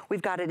pearl.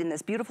 We've got it in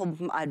this beautiful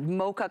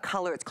mocha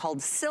color, it's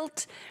called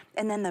silt.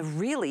 And then the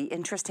really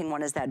interesting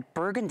one is that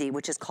burgundy,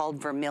 which is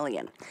called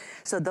vermilion.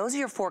 So those are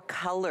your 4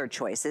 color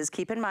choices.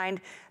 Keep in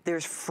mind,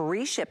 there's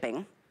free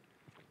shipping.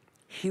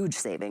 Huge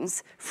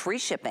savings, free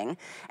shipping.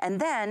 And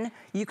then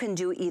you can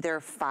do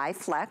either 5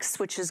 flex,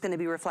 which is gonna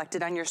be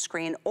reflected on your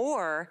screen,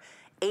 or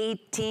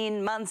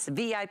 18 months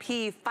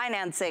VIP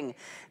financing.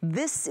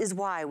 This is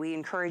why we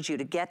encourage you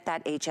to get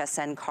that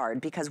HSN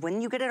card, because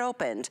when you get it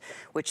opened,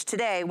 which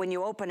today, when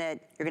you open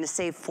it, you're gonna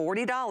save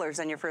 $40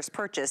 on your first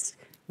purchase.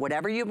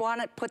 Whatever you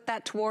want to put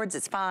that towards,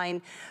 it's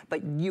fine,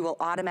 but you will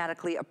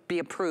automatically be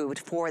approved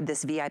for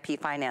this VIP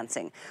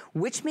financing,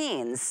 which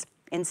means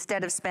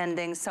instead of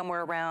spending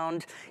somewhere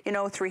around, you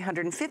know,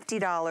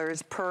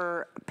 $350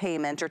 per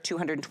payment or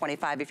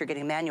 $225 if you're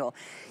getting manual,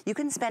 you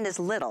can spend as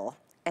little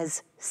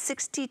as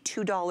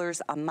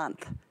 $62 a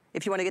month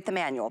if you want to get the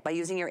manual by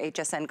using your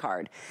HSN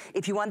card.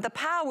 If you want the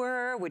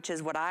power, which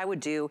is what I would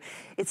do,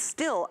 it's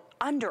still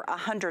under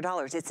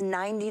 $100. It's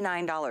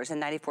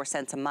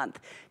 $99.94 a month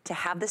to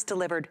have this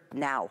delivered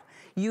now.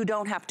 You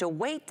don't have to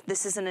wait.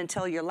 This isn't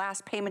until your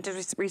last payment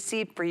is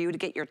received for you to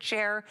get your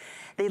chair.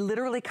 They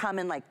literally come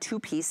in like 2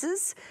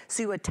 pieces.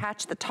 So you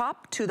attach the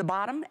top to the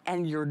bottom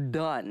and you're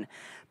done.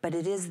 But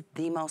it is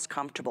the most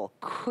comfortable,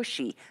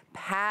 cushy,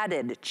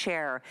 padded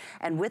chair.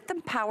 And with the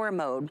power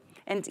mode,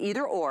 and it's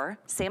either or,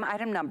 same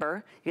item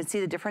number, you can see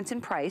the difference in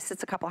price.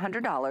 It's a couple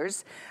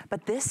 $100.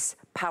 But this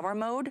power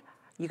mode,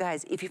 you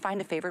guys, if you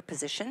find a favorite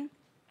position,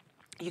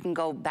 you can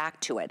go back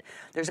to it.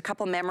 There's a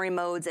couple memory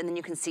modes, and then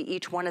you can see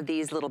each one of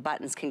these little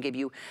buttons can give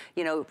you,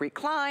 you know,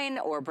 recline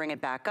or bring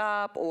it back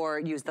up or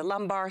use the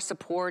lumbar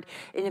support.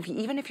 And if you,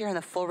 even if you're in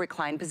the full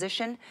recline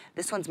position,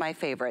 this one's my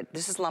favorite.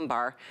 This is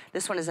lumbar.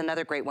 This one is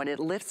another great one. It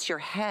lifts your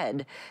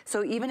head.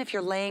 So even if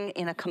you're laying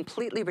in a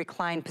completely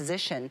reclined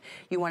position,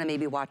 you want to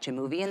maybe watch a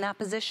movie in that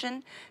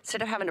position,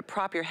 instead of having to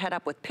prop your head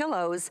up with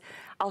pillows,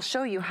 I'll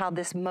show you how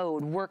this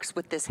mode works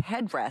with this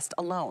headrest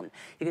alone.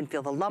 You can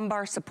feel the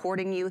lumbar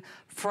supporting you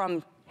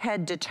from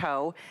head to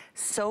toe,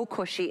 so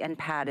cushy and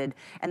padded.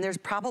 And there's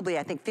probably,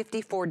 I think,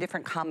 54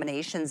 different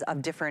combinations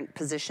of different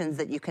positions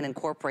that you can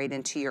incorporate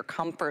into your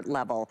comfort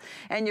level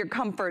and your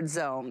comfort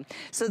zone.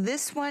 So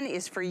this one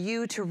is for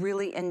you to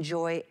really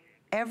enjoy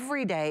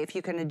every day. If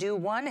you're gonna do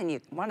one and you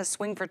wanna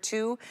swing for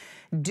 2,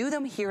 do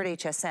them here at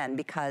HSN,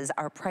 because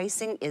our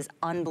pricing is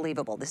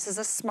unbelievable. This is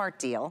a smart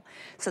deal.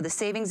 So the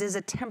savings is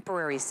a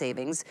temporary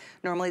savings.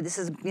 Normally this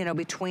is, you know,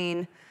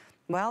 between,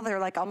 well, they're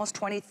like almost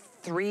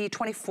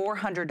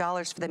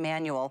 $2,400 for the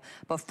manual,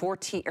 but for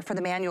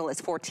the manual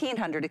it's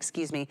 $1,400,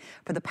 excuse me.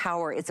 For the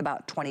power, it's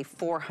about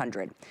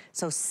 $2,400.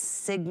 So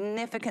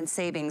significant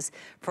savings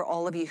for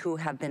all of you who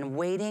have been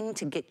waiting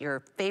to get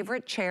your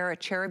favorite chair, a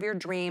chair of your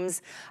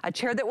dreams, a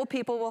chair that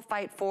people will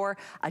fight for,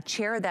 a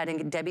chair that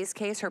in Debbie's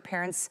case, her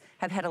parents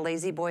have had a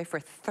Lazy Boy for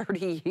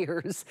 30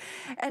 years.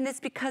 And it's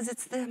because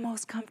it's the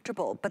most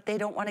comfortable, but they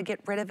don't want to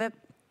get rid of it.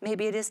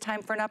 Maybe it is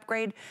time for an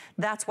upgrade.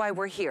 That's why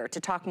we're here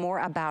to talk more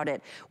about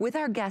it. With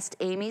our guest,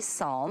 Amy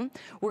Salm,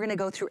 we're gonna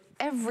go through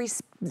every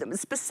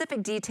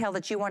specific detail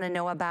that you wanna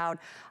know about.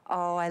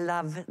 Oh, I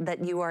love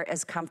that you are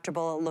as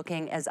comfortable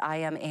looking as I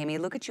am, Amy.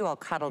 Look at you all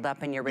cuddled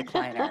up in your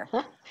recliner.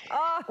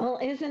 Oh. Well,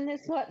 isn't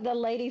this what the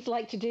ladies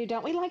like to do?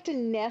 Don't we like to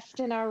nest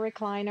in our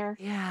recliner?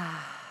 Yeah.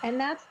 And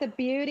that's the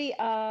beauty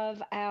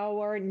of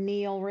our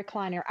Neil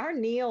recliner. Our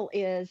Neil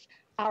is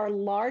our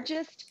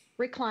largest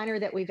recliner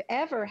that we've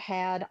ever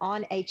had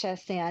on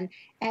HSN,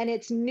 and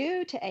it's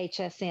new to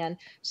HSN.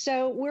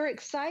 So we're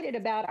excited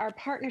about our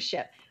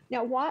partnership.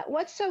 Now,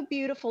 what's so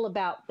beautiful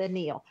about the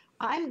Neil?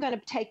 I'm going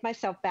to take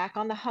myself back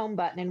on the home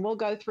button, and we'll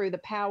go through the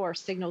power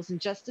signals in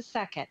just a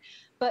second.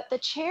 But the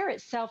chair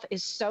itself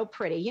is so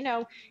pretty. You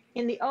know,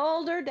 in the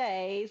older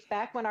days,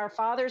 back when our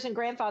fathers and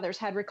grandfathers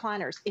had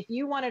recliners, if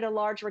you wanted a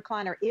large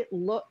recliner, it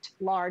looked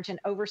large and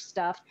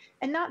overstuffed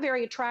and not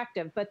very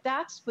attractive. But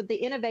that's with the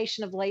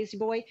innovation of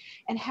La-Z-Boy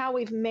and how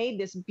we've made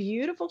this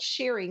beautiful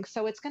shearing.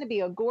 So it's going to be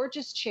a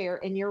gorgeous chair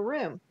in your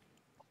room.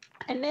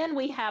 And then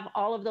we have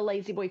all of the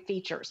La-Z-Boy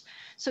features.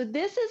 So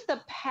this is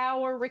the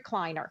power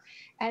recliner.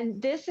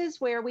 And this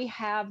is where we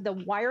have the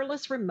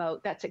wireless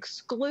remote that's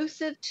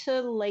exclusive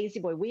to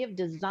La-Z-Boy. We have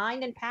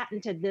designed and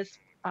patented this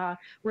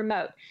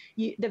remote.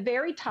 The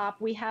very top,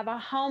 we have a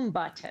home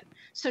button.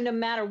 So no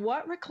matter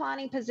what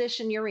reclining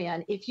position you're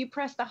in, if you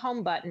press the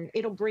home button,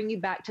 it'll bring you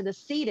back to the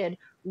seated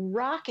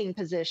rocking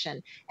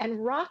position.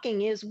 And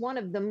rocking is one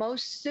of the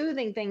most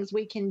soothing things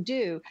we can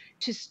do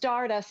to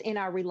start us in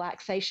our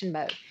relaxation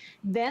mode.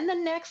 Then the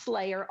next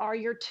layer are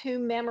your 2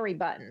 memory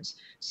buttons.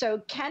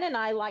 So Ken and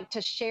I like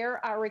to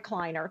share our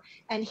recliner,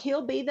 and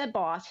he'll be the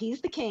boss. He's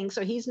the king,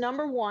 so he's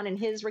number 1 in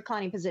his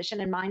reclining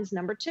position, and mine's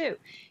number 2.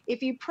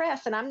 If you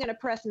press, and I'm going to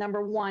press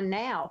number 1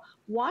 now,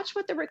 watch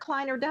what the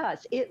recliner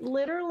does. It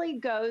literally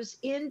goes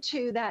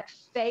into that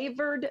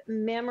favored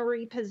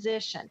memory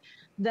position.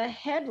 The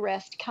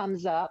headrest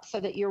comes up so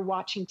that you're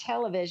watching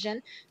television.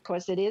 Of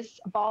course, it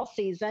is ball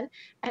season.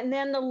 And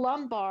then the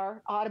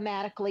lumbar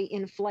automatically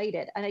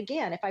inflated. And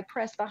again, if I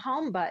press the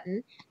home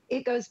button,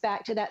 it goes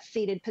back to that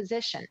seated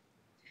position.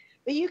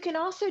 But you can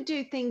also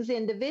do things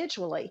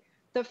individually.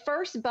 The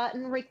first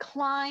button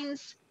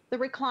reclines the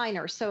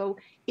recliner. So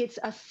it's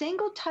a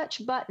single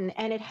touch button,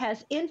 and it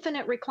has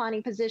infinite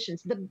reclining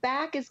positions. The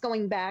back is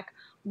going back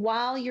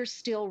while you're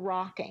still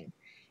rocking.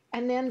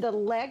 And then the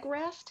leg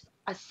rest,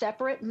 a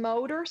separate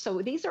motor.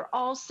 So these are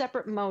all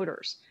separate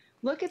motors.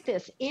 Look at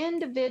this.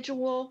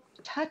 Individual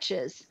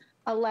touches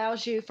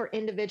allows you for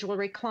individual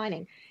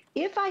reclining.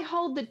 If I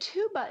hold the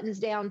 2 buttons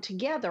down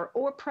together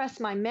or press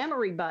my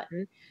memory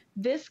button,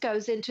 this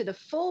goes into the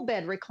full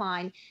bed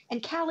recline.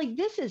 And Callie,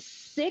 this is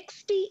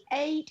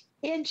 68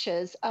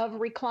 inches of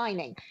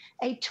reclining.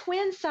 A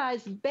twin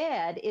size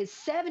bed is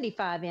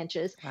 75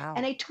 inches. Wow.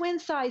 And a twin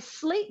size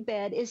sleep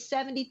bed is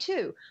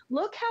 72.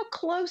 Look how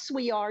close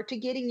we are to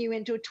getting you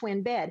into a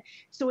twin bed.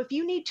 So if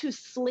you need to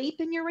sleep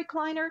in your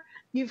recliner,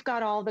 you've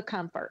got all the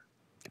comfort.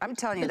 I'm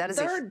telling you, that's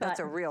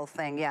a real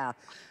thing, yeah.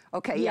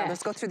 Okay, yes. Yeah,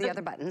 let's go through the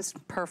other buttons.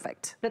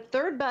 Perfect. The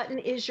third button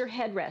is your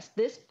headrest.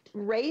 This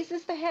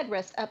raises the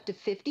headrest up to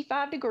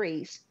 55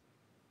 degrees.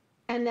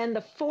 And then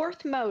the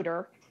fourth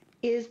motor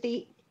is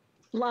the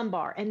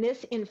lumbar, and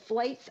this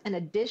inflates an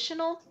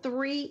additional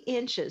 3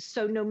 inches.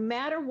 So no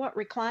matter what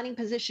reclining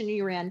position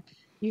you're in,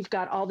 you've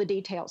got all the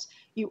details.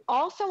 You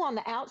also on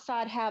the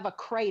outside have a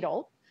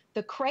cradle.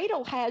 The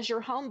cradle has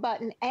your home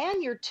button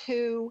and your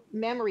 2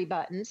 memory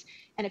buttons.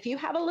 And if you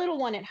have a little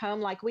one at home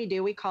like we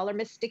do, we call her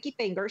Miss Sticky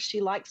Fingers.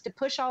 She likes to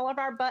push all of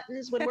our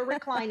buttons when we're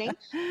reclining.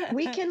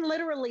 We can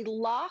literally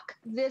lock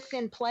this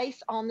in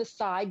place on the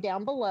side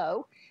down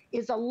below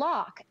is a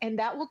lock, and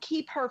that will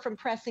keep her from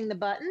pressing the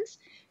buttons.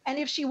 And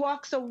if she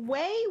walks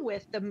away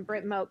with the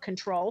remote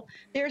control,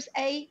 there's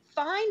a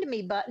find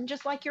me button,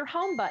 just like your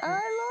home button. I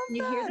love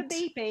you that. Hear the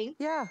beeping.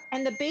 Yeah.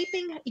 And the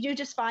beeping, you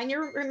just find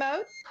your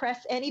remote,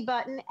 press any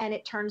button, and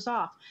it turns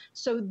off.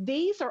 So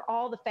these are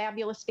all the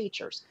fabulous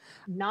features.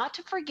 Not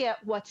to forget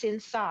what's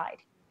inside.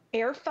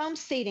 Air foam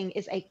seating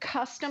is a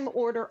custom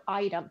order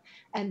item,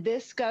 and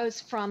this goes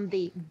from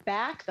the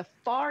back, the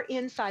far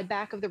inside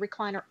back of the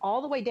recliner,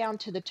 all the way down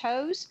to the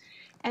toes.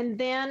 And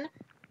then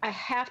I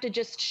have to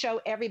just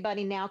show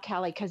everybody now,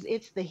 Callie, because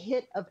it's the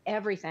hit of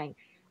everything.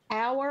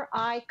 Our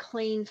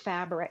iClean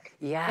fabric.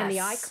 Yes. And the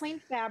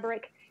iClean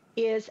fabric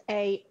is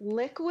a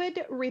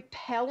liquid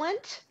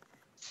repellent,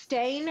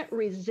 stain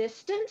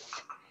resistance.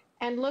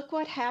 And look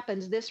what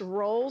happens. This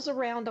rolls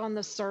around on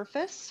the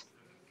surface,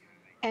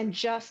 and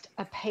just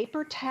a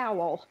paper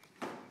towel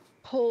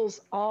pulls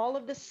all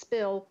of the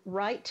spill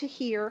right to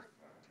here.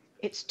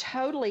 It's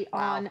totally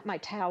on my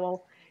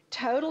towel,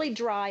 totally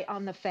dry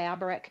on the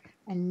fabric,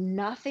 and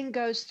nothing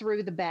goes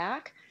through the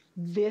back.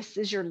 This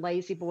is your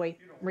La-Z-Boy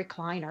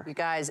recliner. You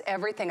guys,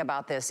 everything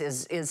about this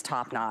is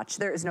top notch.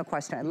 There is no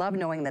question. I love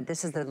knowing that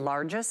this is the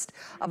largest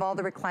of all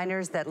the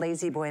recliners that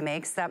La-Z-Boy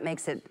makes. That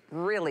makes it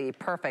really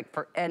perfect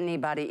for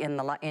anybody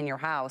in your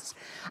house.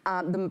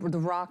 The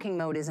rocking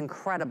mode is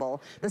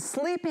incredible. The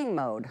sleeping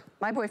mode.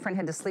 My boyfriend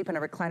had to sleep in a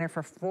recliner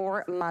for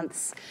 4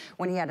 months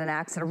when he had an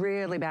accident, a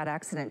really bad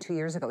accident 2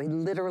 years ago. He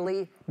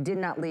literally did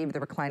not leave the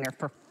recliner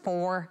for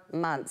 4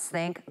 months.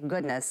 Thank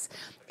goodness.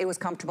 It was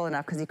comfortable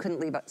enough because he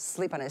couldn't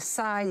sleep on his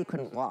side, he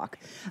couldn't walk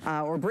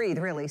or breathe,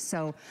 really.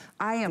 So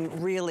I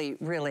am really,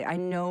 I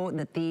know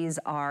that these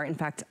are, in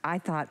fact, I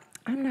thought,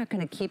 I'm not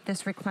gonna keep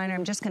this recliner,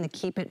 I'm just gonna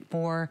keep it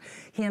for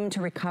him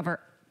to recover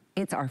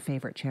It's our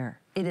favorite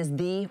chair. It is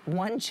the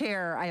one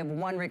chair. I have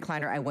one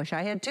recliner. I wish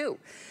I had two.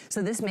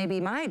 So this may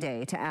be my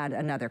day to add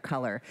another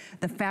color.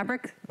 The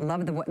fabric,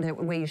 love the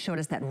way you showed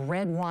us that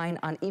red wine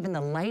on even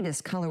the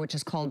lightest color, which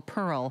is called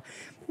pearl.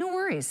 No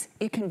worries.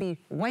 It can be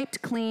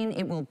wiped clean.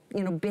 It will,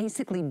 you know,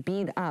 basically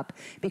bead up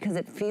because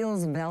it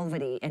feels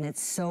velvety and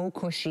it's so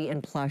cushy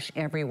and plush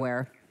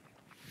everywhere.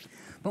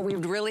 But we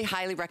would really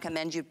highly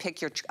recommend you pick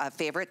your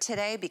favorite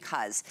today,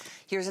 because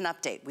here's an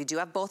update. We do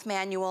have both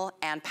manual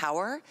and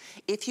power.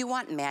 If you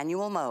want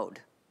manual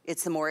mode,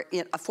 it's the more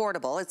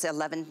affordable. It's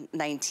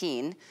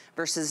 $11.19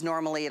 versus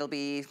normally it'll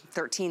be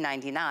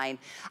 $13.99,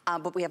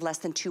 but we have less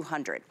than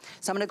 200.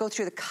 So I'm gonna go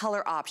through the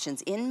color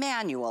options. In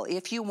manual,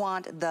 if you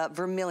want the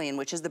vermilion,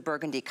 which is the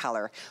burgundy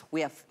color,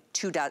 we have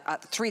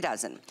 3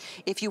 dozen.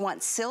 If you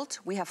want silt,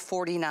 we have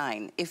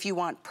 49. If you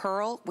want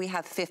pearl, we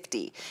have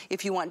 50.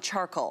 If you want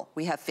charcoal,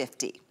 we have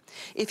 50.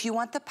 If you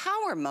want the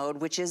power mode,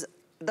 which is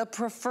the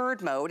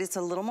preferred mode, it's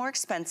a little more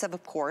expensive,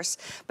 of course,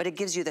 but it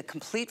gives you the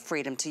complete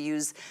freedom to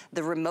use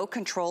the remote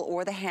control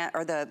or the hand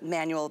or the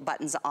manual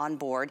buttons on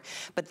board.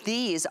 But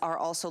these are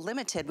also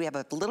limited. We have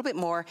a little bit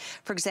more.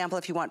 For example,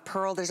 if you want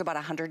pearl, there's about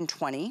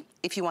 120.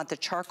 If you want the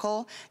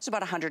charcoal, it's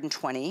about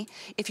 120.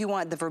 If you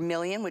want the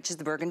vermilion, which is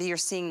the burgundy you're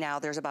seeing now,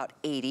 there's about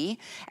 80.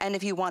 And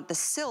if you want the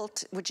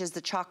silt, which is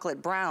the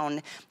chocolate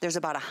brown, there's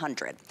about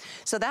 100.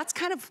 So that's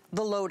kind of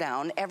the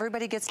lowdown.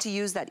 Everybody gets to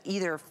use that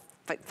either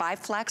 5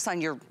 flex on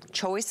your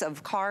choice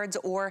of cards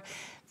or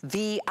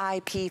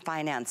VIP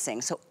financing.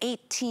 So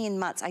 18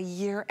 months, a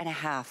year and a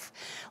half,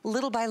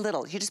 little by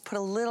little. You just put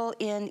a little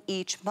in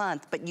each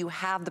month, but you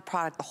have the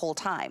product the whole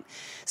time.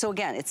 So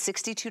again, it's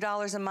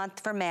 $62 a month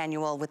for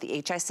manual with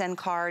the HSN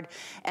card.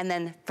 And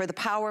then for the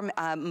power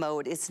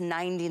mode, it's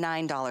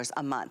 $99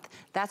 a month.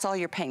 That's all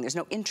you're paying. There's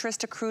no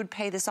interest accrued.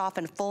 Pay this off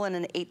in full in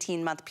an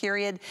 18-month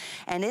period.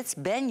 And it's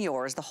been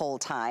yours the whole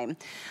time.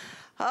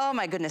 Oh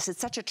my goodness, it's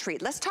such a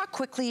treat. Let's talk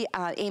quickly,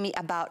 Amy,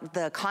 about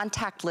the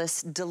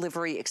contactless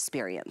delivery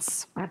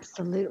experience.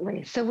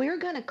 Absolutely. So we're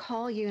going to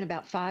call you in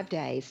about 5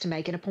 days to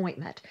make an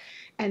appointment.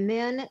 And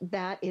then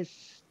that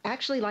is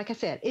actually, like I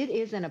said, it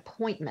is an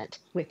appointment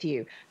with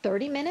you.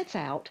 30 minutes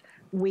out,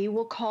 we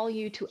will call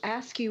you to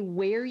ask you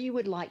where you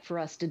would like for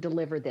us to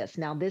deliver this.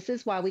 Now, this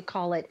is why we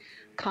call it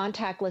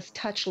contactless,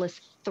 touchless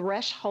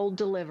threshold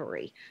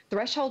delivery.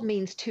 Threshold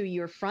means to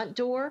your front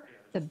door,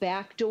 the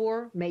back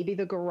door, maybe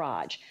the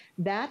garage.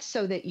 That's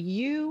so that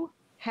you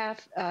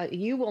have,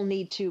 you will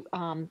need to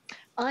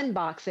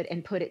unbox it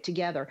and put it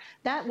together.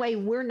 That way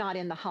we're not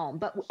in the home.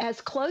 But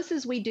as close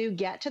as we do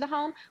get to the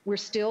home, we're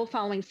still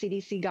following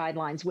CDC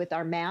guidelines with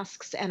our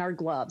masks and our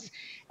gloves.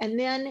 And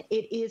then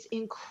it is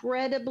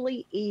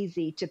incredibly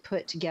easy to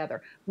put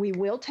together. We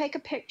will take a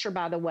picture,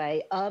 by the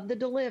way, of the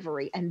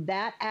delivery, and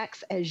that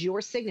acts as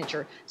your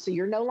signature. So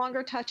you're no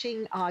longer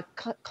touching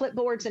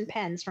clipboards and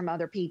pens from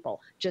other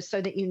people, just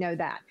so that you know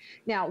that.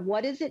 Now,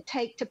 what does it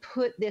take to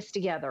put this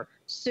together?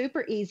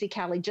 Super easy,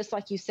 Callie, just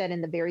like you said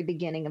in the very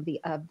beginning of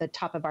the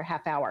top of our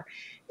half hour.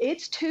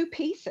 It's 2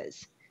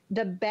 pieces.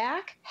 The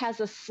back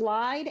has a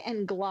slide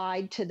and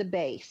glide to the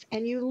base,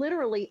 and you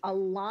literally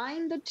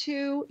align the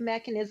 2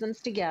 mechanisms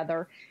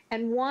together,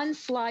 and one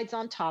slides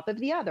on top of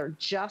the other,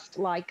 just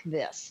like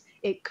this.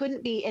 It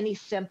couldn't be any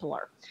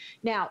simpler.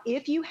 Now,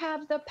 if you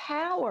have the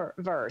power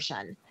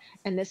version,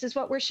 and this is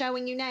what we're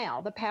showing you now,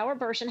 the power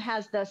version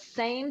has the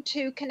same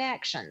 2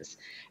 connections,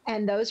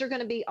 and those are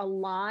going to be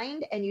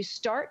aligned, and you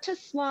start to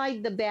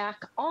slide the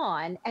back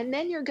on, and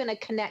then you're going to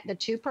connect the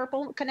 2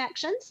 purple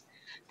connections,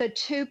 the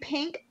 2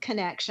 pink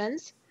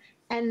connections,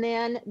 and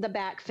then the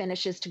back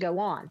finishes to go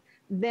on.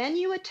 Then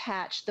you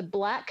attach the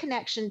black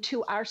connection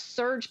to our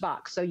surge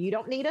box. So you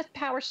don't need a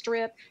power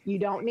strip. You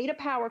don't need a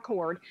power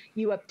cord.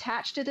 You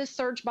attach to this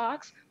surge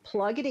box,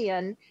 plug it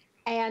in,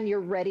 and you're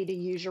ready to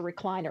use your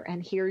recliner.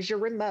 And here's your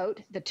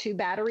remote. The 2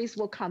 batteries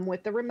will come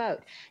with the remote.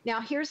 Now,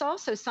 here's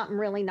also something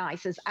really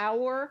nice is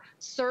our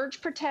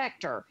surge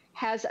protector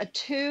has a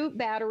 2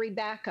 battery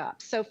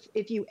backup. So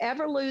if you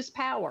ever lose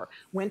power,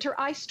 winter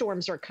ice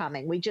storms are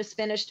coming. We just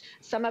finished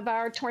some of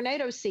our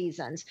tornado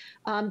seasons.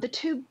 The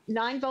 2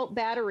 9-volt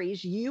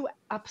batteries, you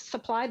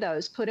supply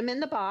those, put them in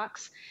the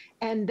box,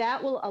 and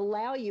that will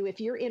allow you,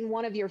 if you're in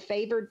one of your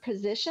favored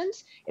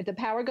positions, if the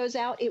power goes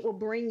out, it will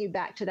bring you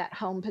back to that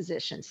home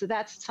position. So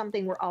that's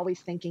something we're always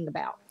thinking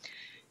about.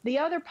 The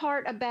other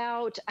part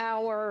about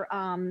our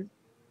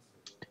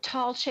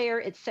tall chair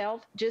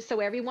itself, just so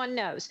everyone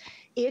knows,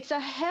 it's a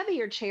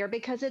heavier chair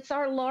because it's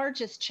our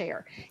largest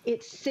chair.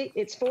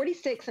 It's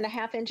 46 and a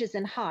half inches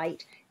in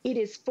height. It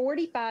is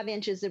 45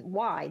 inches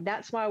wide.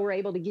 That's why we're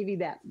able to give you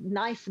that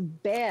nice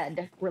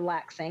bed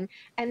relaxing,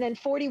 and then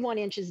 41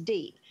 inches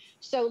deep.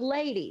 So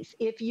ladies,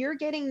 if you're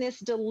getting this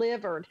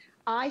delivered,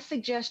 I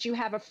suggest you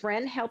have a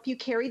friend help you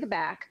carry the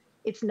back.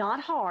 It's not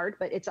hard,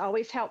 but it's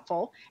always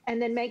helpful.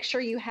 And then make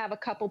sure you have a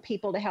couple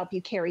people to help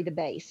you carry the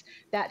base.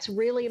 That's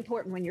really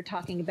important when you're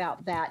talking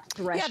about that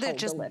threshold. Yeah, they're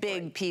just delivery.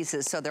 big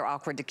pieces, so they're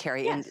awkward to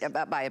carry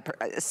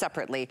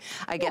separately.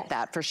 I get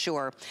that for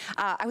sure.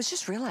 I was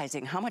just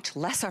realizing how much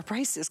less our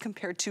price is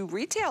compared to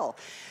retail.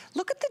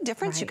 Look at the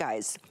difference, you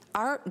guys.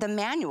 The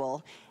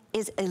manual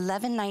is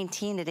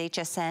 $11.19 at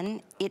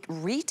HSN. It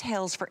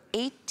retails for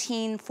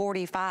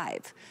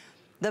 $18.45.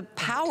 The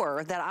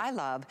Power that I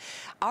love,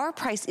 our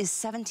price is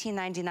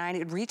 $17.99.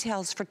 It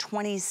retails for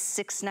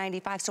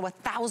 $26.95, so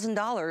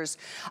 $1,000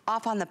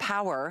 off on the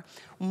Power.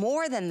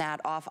 More than that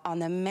off on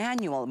the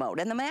manual mode.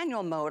 And the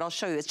manual mode, I'll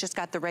show you, it's just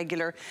got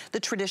the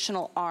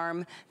traditional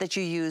arm that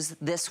you use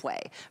this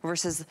way,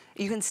 versus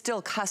you can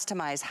still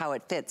customize how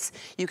it fits.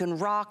 You can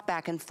rock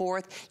back and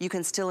forth. You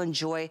can still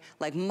enjoy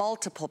like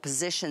multiple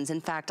positions.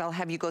 In fact, I'll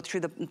have you go through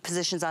the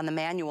positions on the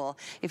manual,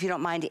 if you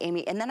don't mind,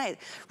 Amy. And then I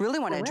really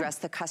want to address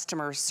the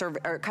customer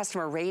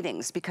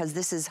ratings, because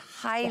this is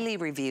highly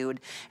reviewed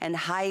and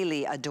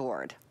highly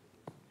adored.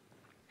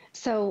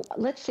 So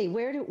let's see,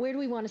 where do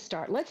we want to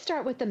start? Let's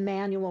start with the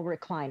manual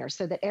recliner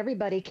so that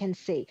everybody can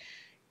see.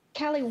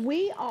 Callie,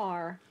 we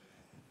are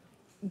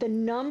the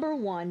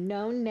 #1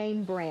 known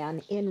name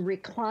brand in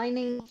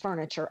reclining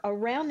furniture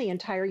around the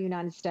entire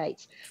United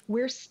States.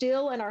 We're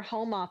still in our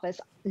home office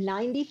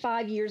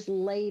 95 years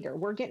later.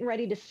 We're getting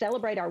ready to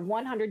celebrate our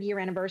 100-year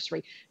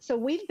anniversary. So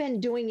we've been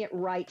doing it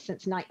right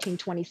since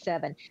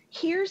 1927.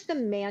 Here's the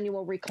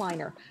manual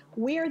recliner.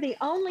 We're the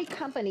only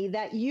company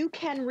that you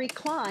can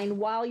recline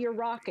while you're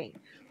rocking.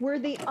 We're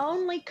the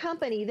only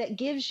company that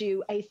gives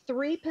you a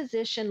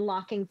 3-position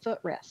locking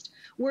footrest.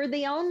 We're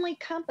the only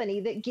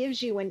company that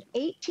gives you an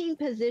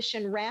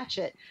 18-position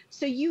ratchet,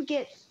 so you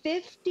get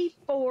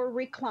 54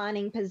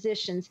 reclining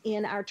positions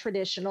in our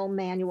traditional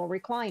manual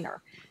recliner.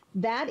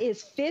 That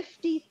is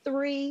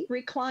 53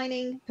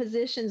 reclining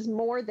positions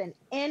more than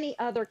any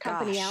other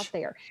company out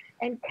there.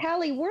 And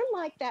Callie, we're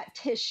like that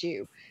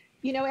tissue.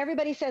 You know,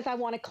 everybody says, I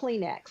want a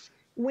Kleenex.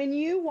 When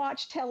you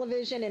watch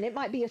television, and it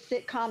might be a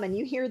sitcom, and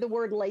you hear the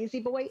word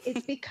lazy boy,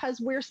 it's because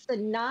we're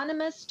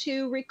synonymous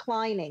to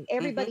reclining.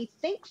 Everybody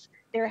thinks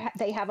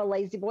they have a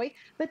lazy boy,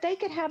 but they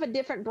could have a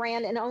different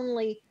brand and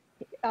only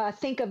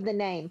think of the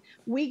name.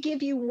 We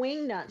give you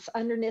wing nuts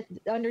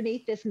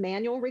underneath this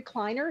manual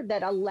recliner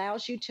that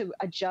allows you to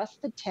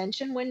adjust the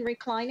tension when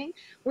reclining.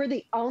 We're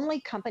the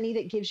only company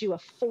that gives you a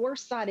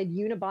 4-sided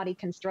unibody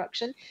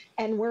construction,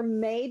 and we're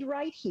made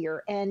right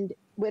here and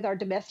with our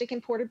domestic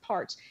imported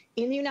parts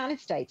in the United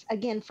States,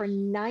 again, for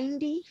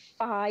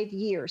 95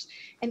 years.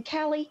 And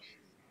Callie,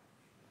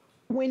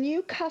 when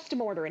you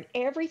custom order and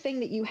everything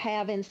that you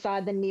have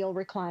inside the Neil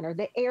recliner,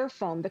 the air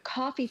foam, the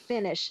coffee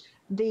finish,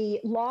 the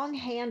long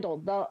handle,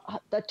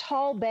 the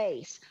tall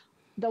base,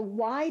 the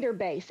wider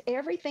base,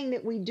 everything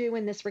that we do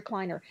in this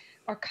recliner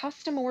are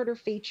custom order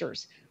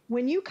features.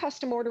 When you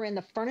custom order in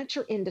the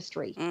furniture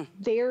industry,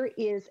 there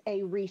is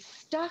a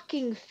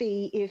restocking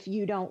fee if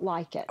you don't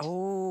like it.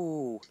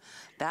 Oh,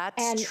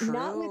 that's true.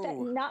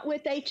 And not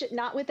with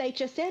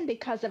HSN,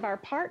 because of our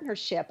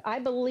partnership. I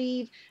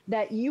believe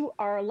that you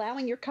are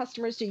allowing your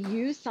customers to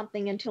use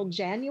something until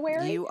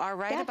January. You are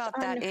right about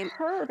that,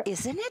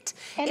 isn't it?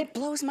 And it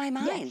blows my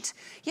mind.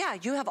 Yeah,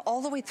 you have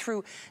all the way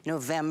through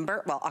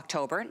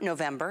October,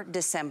 November,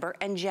 December,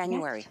 and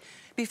January.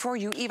 Before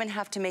you even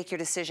have to make your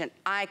decision.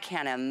 I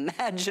can't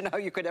imagine how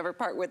you could ever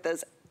part with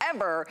this,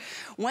 ever.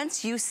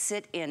 Once you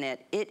sit in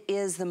it, it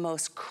is the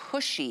most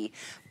cushy,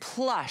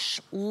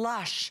 plush,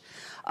 lush,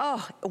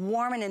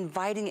 warm and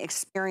inviting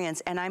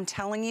experience. And I'm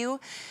telling you,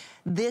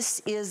 this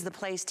is the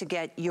place to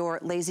get your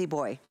lazy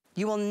boy.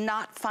 You will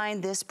not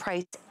find this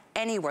price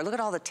anywhere. Look at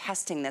all the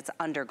testing that's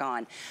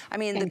undergone. I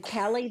mean, and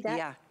Callie,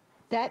 that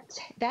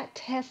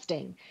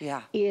testing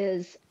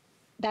is...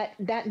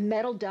 That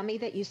metal dummy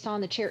that you saw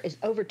in the chair is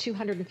over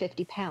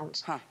 250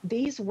 pounds.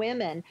 These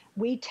women,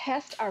 we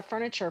test our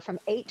furniture from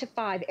 8 to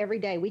 5 every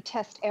day. We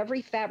test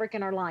every fabric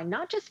in our line,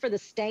 not just for the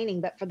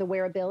staining, but for the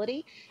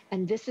wearability.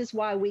 And this is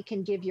why we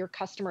can give your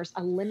customers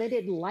a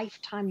limited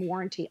lifetime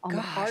warranty on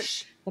the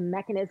parts, the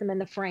mechanism, and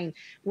the frame.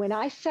 When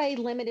I say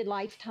limited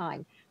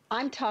lifetime,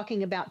 I'm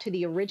talking about to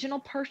the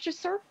original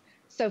purchaser.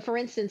 So, for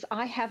instance,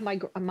 I have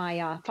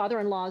my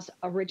father-in-law's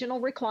original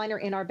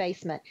recliner in our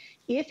basement.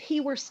 If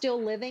he were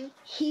still living,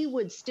 he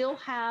would still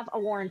have a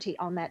warranty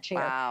on that chair.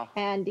 Wow.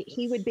 And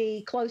he would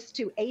be close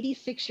to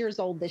 86 years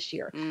old this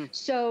year.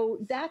 So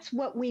that's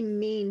what we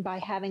mean by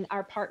having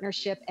our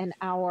partnership and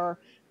our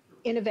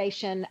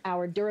innovation,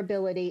 our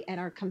durability, and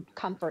our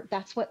comfort.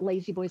 That's what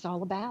Lazy Boy's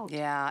all about.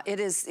 Yeah, it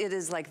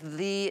is like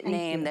the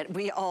name that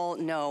we all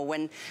know.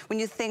 When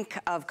you think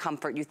of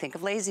comfort, you think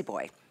of Lazy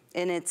Boy.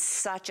 And it's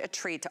such a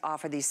treat to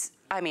offer these,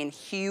 I mean,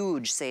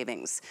 huge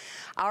savings.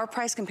 Our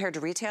price compared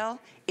to retail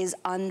is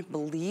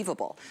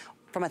unbelievable.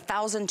 From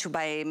 $1,000 to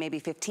by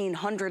maybe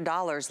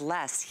 $1,500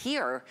 less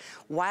here,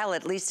 while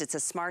at least it's a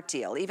smart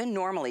deal. Even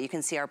normally, you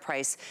can see our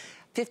price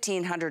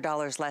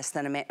 $1,500 less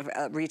than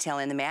retail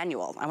in the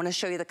manual. I want to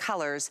show you the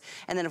colors,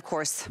 and then of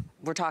course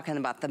we're talking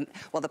about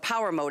the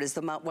power mode is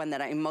the one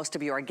that most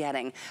of you are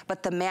getting,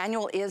 but the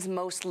manual is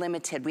most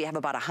limited. We have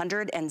about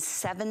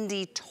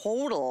 170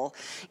 total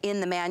in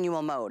the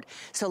manual mode.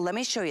 So let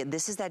me show you.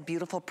 This is that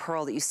beautiful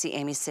pearl that you see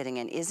Amy sitting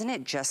in. Isn't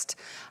it just,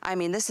 I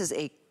mean, this is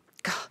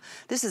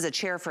a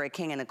chair for a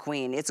king and a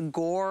queen. It's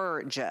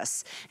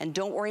gorgeous. And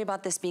don't worry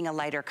about this being a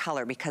lighter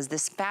color, because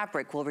this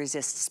fabric will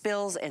resist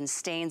spills and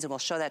stains, and we'll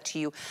show that to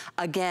you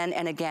again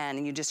and again.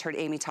 And you just heard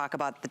Amy talk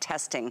about the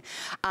testing.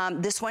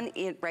 This one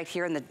right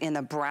here in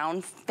the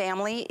brown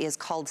family is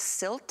called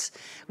Silt.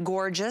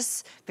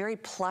 Gorgeous, very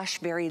plush,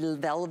 very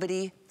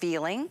velvety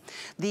feeling.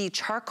 The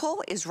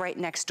charcoal is right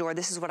next door.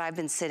 This is what I've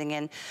been sitting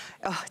in.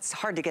 Oh, it's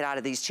hard to get out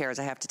of these chairs,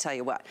 I have to tell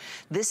you what.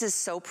 This is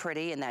so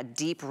pretty in that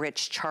deep,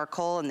 rich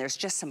charcoal, and there's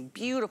just some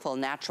beautiful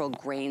natural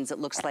grains. It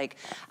looks like,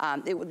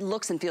 it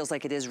looks and feels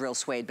like it is real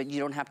suede, but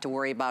you don't have to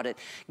worry about it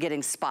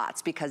getting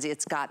spots because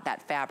it's got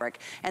that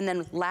fabric. And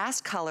then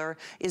last color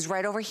is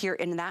right over here,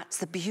 and that's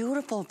the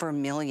beautiful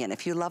vermilion.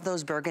 If you love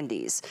those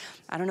burgundies,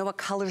 I don't know what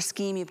color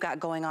scheme you've got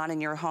going on in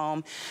your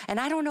home, and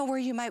I don't know where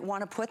you might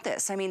want to put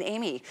this. I mean,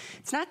 Amy,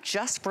 it's not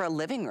just for a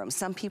living room.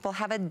 Some people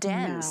have a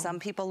den. No. Some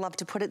people love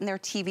to put it in their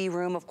TV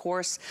room, of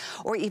course,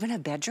 or even a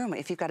bedroom.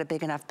 If you've got a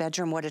big enough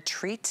bedroom, what a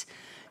treat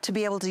to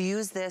be able to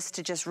use this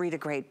to just read a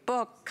great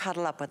book,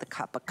 cuddle up with a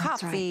cup of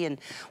coffee, and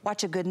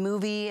watch a good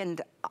movie,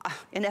 and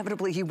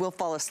inevitably you will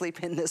fall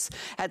asleep in this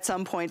at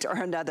some point or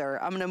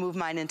another. I'm gonna move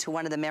mine into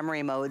one of the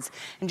memory modes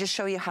and just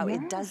show you how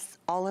it does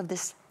all of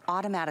this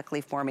automatically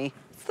for me.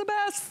 It's the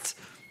best.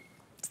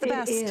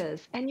 It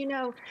is. And you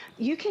know,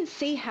 you can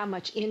see how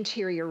much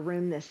interior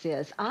room this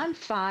is. I'm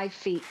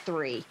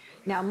 5'3".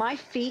 Now my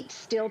feet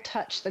still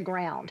touch the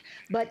ground,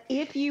 but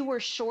if you were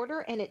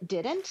shorter and it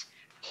didn't,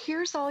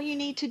 here's all you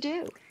need to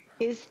do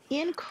is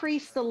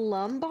increase the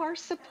lumbar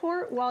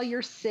support while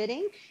you're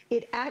sitting.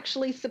 It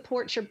actually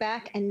supports your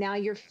back, and now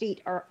your feet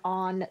are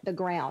on the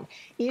ground.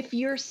 If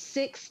you're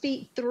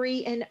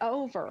 6'3" and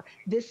over,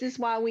 this is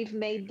why we've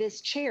made this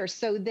chair,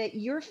 so that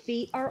your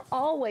feet are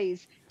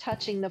always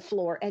touching the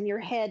floor and your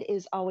head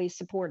is always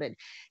supported.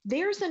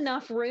 There's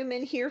enough room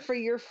in here for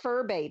your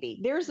fur baby.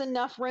 There's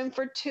enough room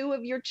for 2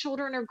 of your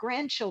children or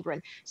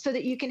grandchildren so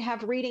that you can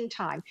have reading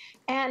time.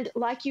 And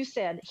like you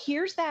said,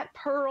 here's that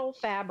pearl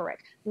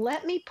fabric.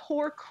 Let me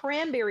pour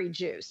cranberry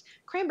juice.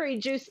 Cranberry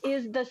juice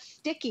is the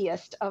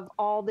stickiest of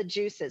all the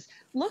juices.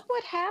 Look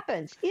what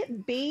happens.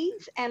 It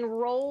beads and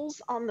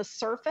rolls on the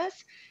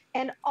surface.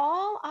 And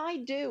all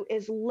I do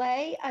is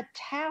lay a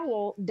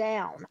towel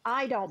down.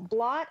 I don't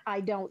blot,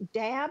 I don't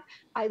dab.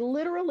 I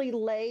literally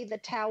lay the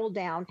towel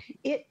down.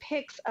 It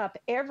picks up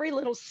every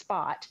little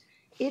spot.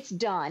 It's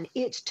done.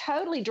 It's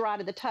totally dry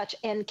to the touch.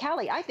 And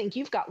Callie, I think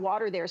you've got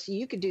water there, so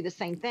you could do the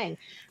same thing.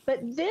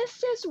 But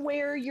this is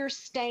where your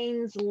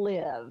stains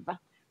live.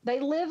 They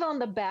live on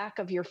the back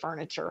of your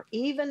furniture,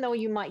 even though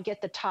you might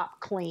get the top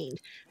cleaned.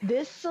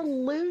 This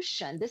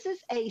solution, this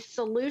is a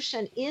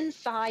solution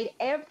inside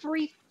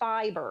every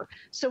fiber.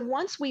 So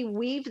once we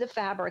weave the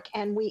fabric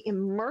and we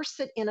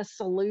immerse it in a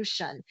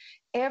solution,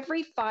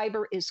 every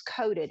fiber is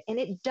coated and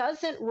it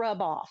doesn't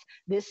rub off.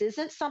 This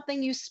isn't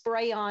something you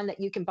spray on that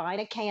you can buy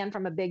in a can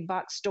from a big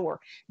box store.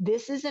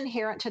 This is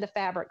inherent to the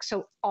fabric.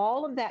 So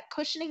all of that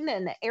cushioning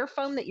and the air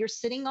foam that you're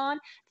sitting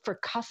on for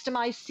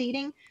customized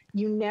seating,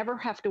 you never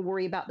have to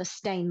worry about the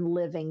stain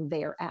living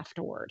there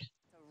afterward.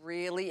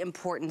 Really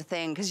important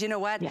thing, because you know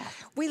what?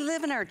 Yes. We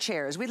live in our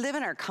chairs. We live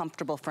in our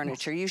comfortable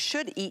furniture. Yes. You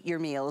should eat your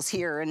meals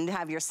here and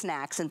have your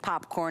snacks and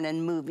popcorn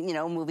and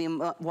movie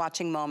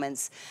watching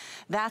moments.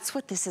 That's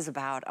what this is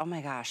about. Oh my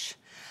gosh.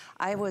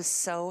 I was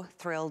so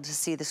thrilled to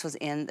see this was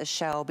in the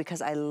show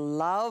because I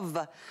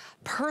love,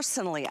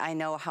 personally, I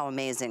know how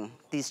amazing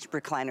these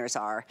recliners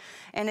are.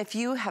 And if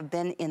you have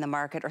been in the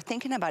market or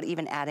thinking about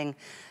even adding,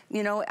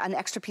 you know, an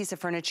extra piece of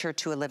furniture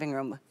to a living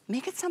room,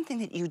 make it something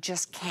that you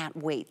just can't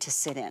wait to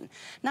sit in.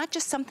 Not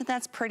just something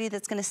that's pretty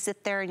that's gonna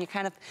sit there and you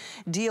kind of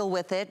deal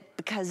with it,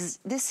 because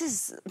this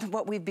is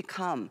what we've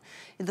become.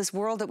 In this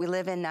world that we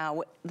live in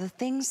now, the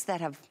things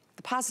that have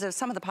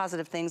some of the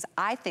positive things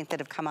I think that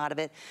have come out of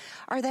it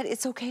are that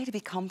it's okay to be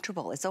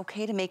comfortable. It's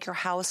okay to make your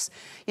house,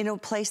 you know, a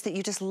place that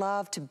you just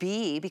love to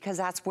be, because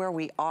that's where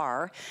we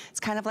are. It's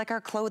kind of like our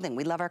clothing.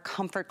 We love our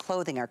comfort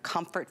clothing, our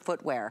comfort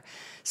footwear.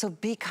 So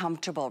be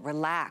comfortable,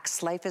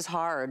 relax. Life is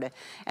hard.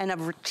 And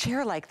a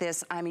chair like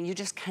this, I mean, you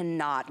just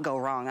cannot go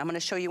wrong. I'm gonna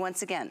show you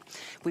once again.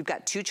 We've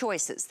got 2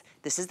 choices.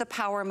 This is the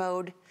power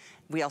mode.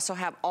 We also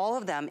have all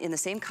of them in the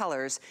same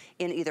colors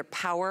in either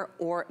power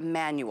or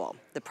manual.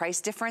 The price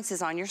difference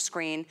is on your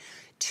screen.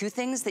 2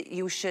 things that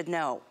you should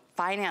know.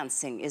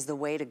 Financing is the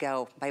way to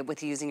go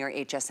with using your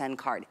HSN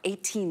card.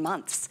 18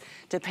 months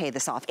to pay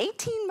this off.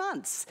 18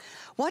 months.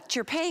 What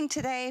you're paying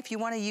today, if you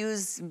want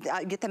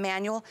to get the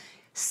manual,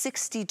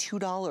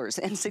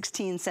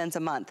 $62.16 a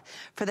month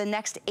for the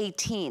next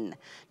 18.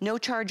 No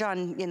charge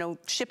on, you know,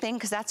 shipping,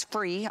 because that's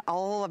free.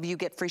 All of you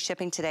get free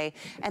shipping today.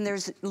 And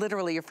there's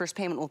literally, your first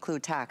payment will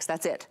include tax.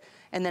 That's it.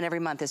 And then every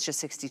month it's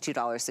just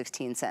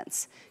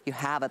 $62.16. You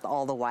have it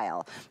all the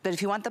while. But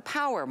if you want the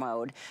power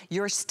mode,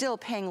 you're still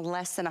paying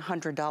less than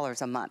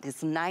 $100 a month.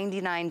 It's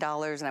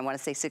 $99 and I want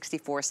to say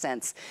 64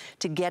 cents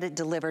to get it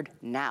delivered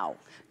now.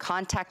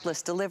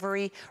 Contactless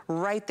delivery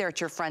right there at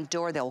your front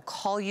door. They'll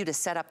call you to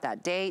set up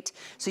that date.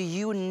 So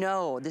you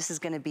know this is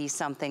going to be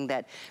something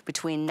that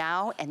between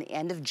now and the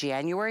end of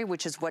January,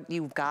 which is what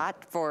you've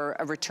got for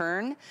a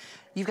return,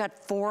 you've got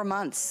 4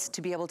 months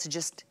to be able to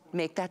just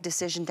make that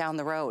decision down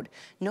the road.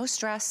 No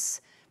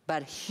stress,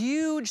 but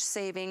huge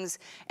savings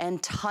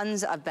and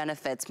tons of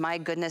benefits. My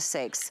goodness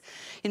sakes.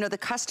 You know, the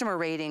customer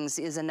ratings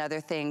is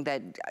another thing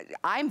that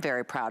I'm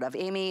very proud of.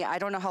 Amy, I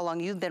don't know how long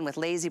you've been with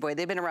Lazy Boy.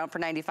 They've been around for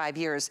 95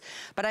 years,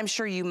 but I'm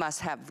sure you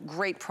must have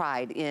great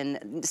pride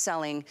in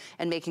selling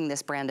and making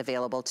this brand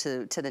available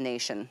to the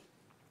nation.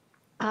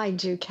 I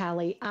do,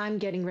 Callie. I'm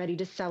getting ready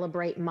to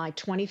celebrate my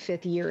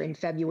 25th year in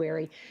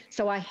February.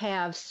 So I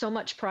have so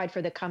much pride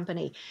for the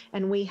company.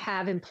 And we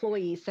have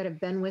employees that have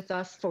been with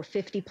us for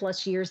 50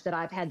 plus years that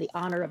I've had the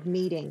honor of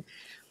meeting.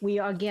 We,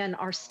 again,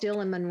 are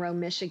still in Monroe,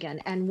 Michigan,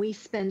 and we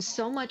spend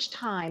so much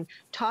time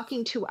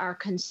talking to our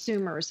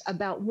consumers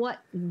about what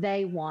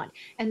they want.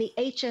 And the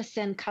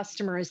HSN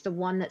customer is the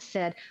one that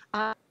said,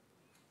 I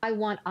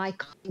want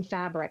icon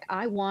fabric.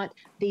 I want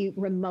the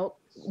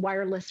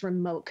wireless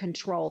remote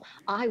control.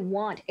 I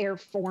want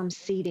airform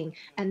seating.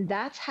 And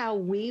that's how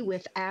we,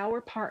 with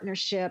our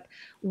partnership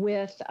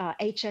with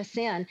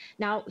HSN,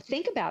 now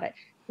think about it.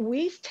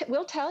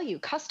 We'll tell you,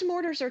 custom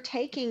orders are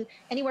taking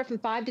anywhere from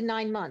 5 to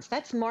 9 months.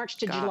 That's March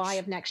to July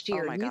of next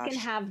year. You can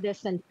have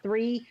this in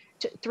 3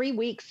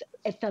 weeks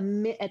at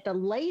the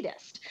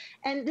latest.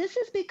 And this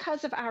is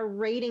because of our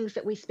ratings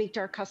that we speak to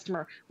our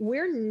customer.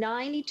 We're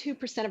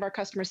 92% of our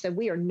customers said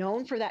we are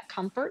known for that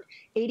comfort,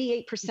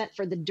 88%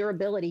 for the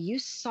durability. You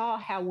saw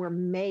how we're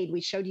made.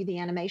 We showed you the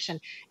animation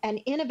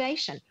and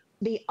innovation.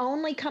 The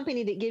only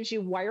company that gives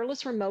you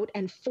wireless remote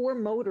and 4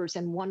 motors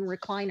and 1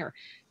 recliner.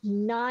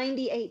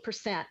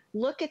 98%.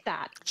 Look at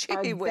that.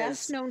 Our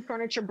best known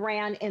furniture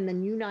brand in the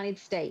United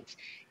States.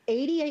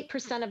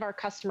 88% of our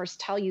customers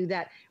tell you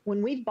that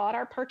when we've bought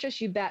our purchase,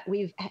 you bet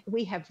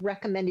we have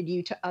recommended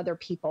you to other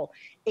people.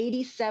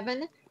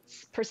 87%,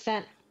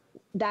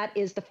 that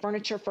is the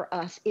furniture for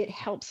us. It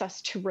helps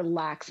us to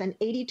relax. And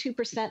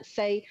 82%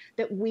 say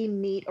that we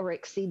meet or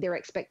exceed their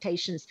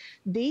expectations.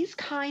 These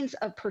kinds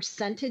of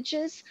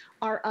percentages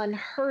are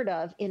unheard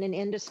of in an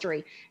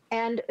industry.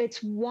 And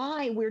it's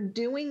why we're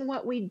doing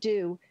what we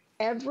do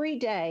every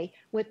day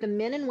with the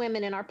men and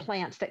women in our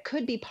plants that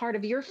could be part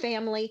of your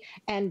family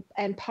and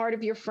part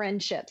of your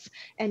friendships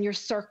and your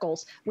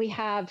circles. We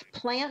have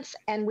plants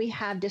and we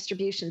have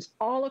distributions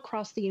all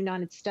across the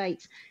United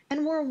States.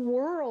 And we're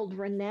world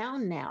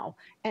renowned now.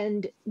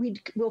 And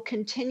we will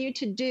continue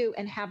to do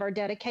and have our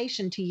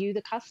dedication to you,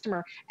 the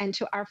customer, and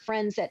to our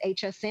friends at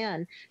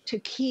HSN to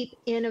keep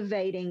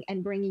innovating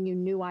and bringing you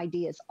new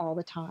ideas all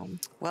the time.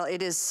 Well,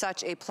 it is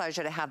such a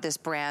pleasure to have this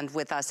brand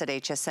with us at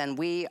HSN.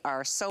 We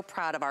are so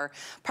proud of our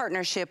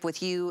partnership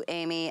with you,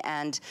 Amy,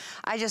 and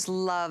I just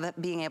love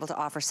being able to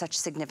offer such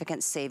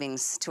significant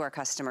savings to our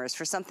customers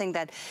for something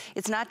that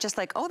it's not just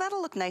like, oh,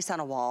 that'll look nice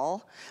on a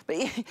wall, but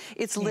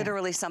it's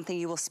literally something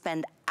you will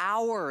spend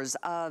hours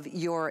of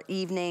your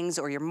evenings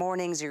or your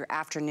mornings or your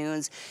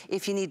afternoons.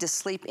 If you need to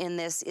sleep in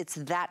this, it's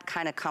that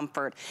kind of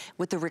comfort.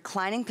 With the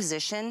reclining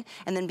position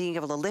and then being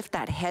able to lift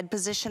that head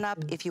position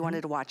up if you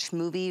wanted to watch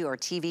movie or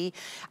TV.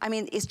 I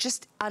mean, it's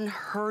just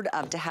unheard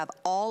of to have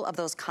all of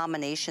those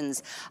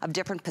combinations of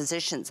different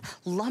positions.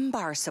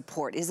 Lumbar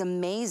support is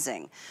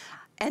amazing.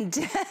 And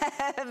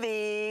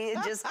Debbie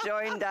just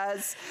joined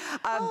us.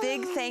 A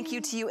big thank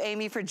you to you,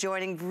 Amy, for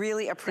joining.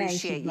 Really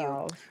appreciate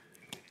you.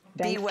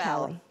 Be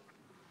well. Callie.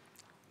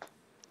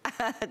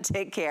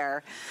 Take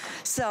care.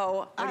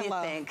 So, what do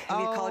you think? Have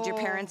you called your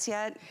parents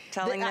yet?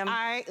 Telling them?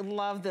 I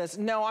love this.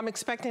 No, I'm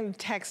expecting to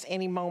text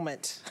any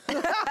moment. Me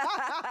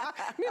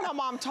and my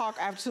mom talk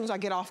as soon as I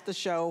get off the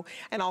show,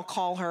 and I'll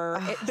call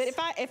her. But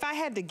if I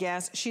had to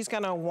guess, she's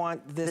gonna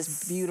want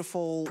this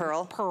beautiful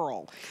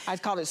pearl.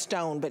 I'd call it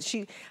stone, but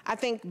I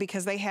think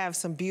because they have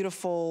some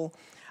beautiful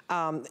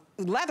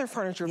leather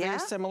furniture, very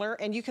similar,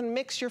 and you can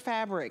mix your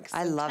fabrics.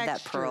 I love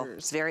that pearl.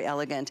 It's very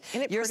elegant.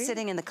 You're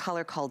sitting in the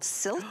color called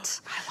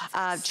Silt.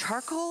 I love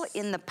Charcoal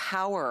in the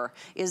Power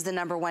is the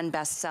 #1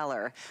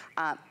 bestseller.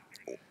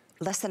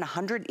 Less than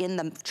 100 in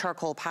the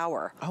charcoal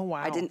power. Oh,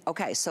 wow.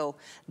 Okay, so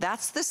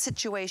that's the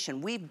situation.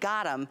 We've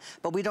got them,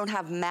 but we don't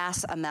have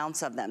mass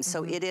amounts of them.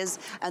 So it is,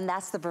 and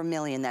that's the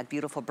vermilion, that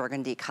beautiful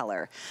burgundy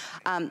color.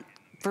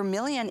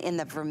 Vermilion in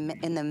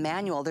the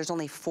manual, there's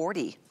only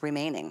 40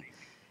 remaining.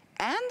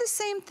 And the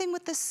same thing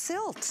with the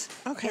Silt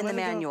in the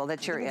manual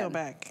that you're in. Let me go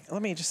back.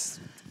 Let me just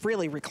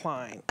really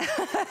recline.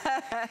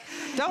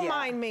 Don't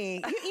mind me.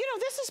 You know,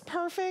 this is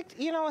perfect.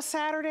 You know, a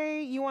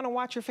Saturday, you want to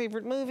watch your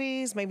favorite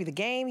movies, maybe the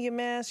game you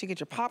miss, you get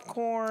your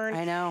popcorn.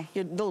 I know.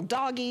 Your little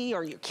doggy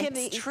or your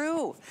kitty. It's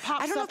true.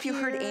 I don't know if you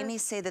heard Amy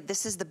say that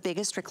this is the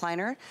biggest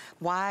recliner.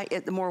 Why?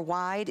 The more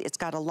wide, it's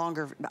got a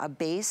longer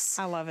base.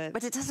 I love it.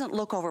 But it doesn't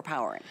look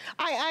overpowering.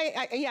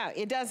 Yeah,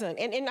 it doesn't.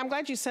 And I'm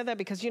glad you said that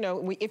because, you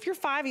know, if you're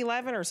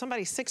 5'11" or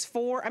somebody's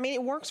 6'4", I mean,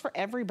 it works for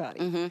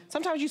everybody.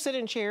 Sometimes you sit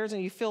in chairs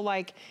and you feel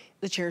like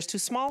the chair's too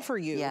small for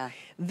you. Yeah.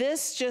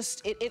 This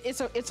just,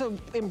 it's a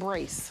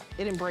embrace.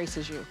 It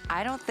embraces you.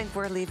 I don't think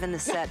we're leaving the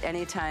set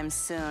anytime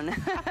soon.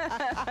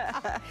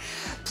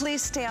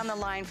 Please stay on the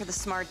line for the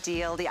smart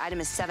deal. The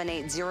item is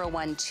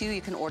 78012.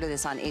 You can order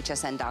this on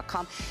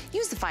hsn.com.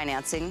 Use the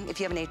financing if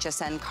you have an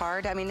HSN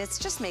card. I mean, it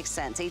just makes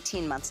sense.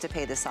 18 months to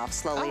pay this off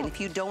slowly. And if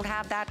you don't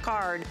have that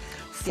card,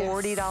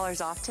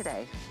 $40 off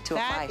today to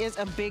apply. That is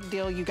a big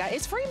deal, you guys.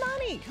 It's free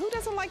money. Who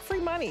doesn't like free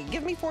money?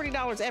 Give me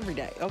 $40 every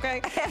day,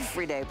 okay?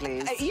 Every day, please.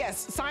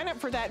 Yes, sign up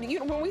for that. You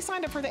know, when we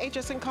signed up for the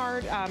HSN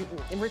card,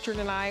 Richard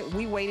and I,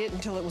 we waited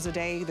until it was a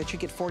day that you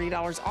get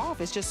 $40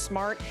 off. It's just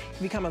smart.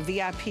 You become a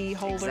VIP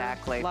holder.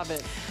 Exactly. Love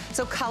it.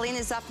 So Colleen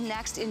is up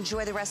next.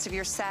 Enjoy the rest of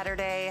your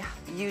Saturday.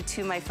 You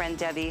too, my friend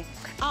Debbie.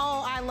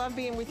 Oh, I love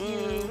being with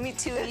you. Me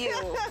too,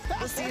 you.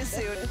 We'll see you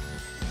soon.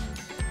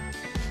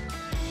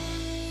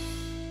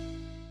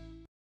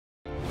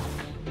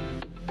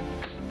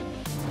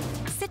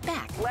 Sit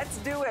back. Let's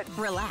do it.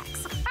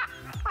 Relax.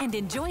 And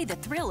enjoy the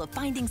thrill of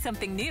finding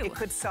something new. It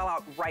could sell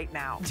out right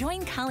now.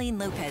 Join Colleen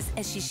Lopez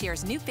as she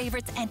shares new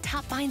favorites and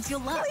top finds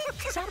you'll love.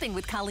 Shopping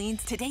with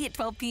Colleen's today at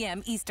 12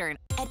 p.m. Eastern.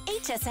 At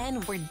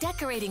HSN, we're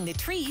decorating the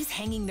trees,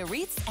 hanging the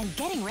wreaths, and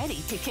getting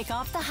ready to kick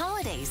off the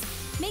holidays.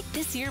 Make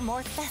this year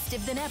more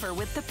festive than ever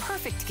with the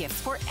perfect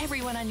gifts for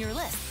everyone on your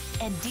list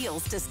and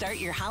deals to start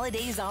your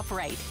holidays off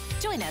right.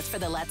 Join us for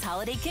the Let's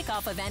Holiday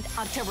Kickoff event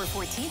October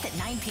 14th at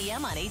 9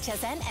 p.m. on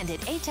HSN and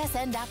at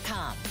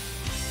hsn.com.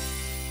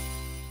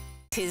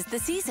 'Tis the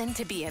season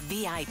to be a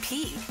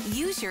VIP.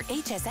 Use your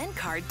HSN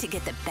card to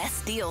get the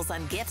best deals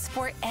on gifts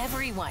for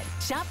everyone.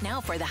 Shop now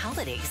for the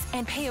holidays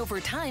and pay over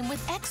time with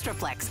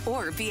ExtraFlex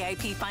or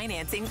VIP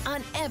financing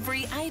on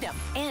every item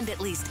and at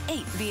least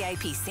 8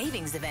 VIP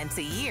savings events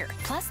a year.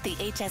 Plus, the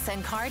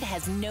HSN card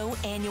has no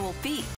annual fee.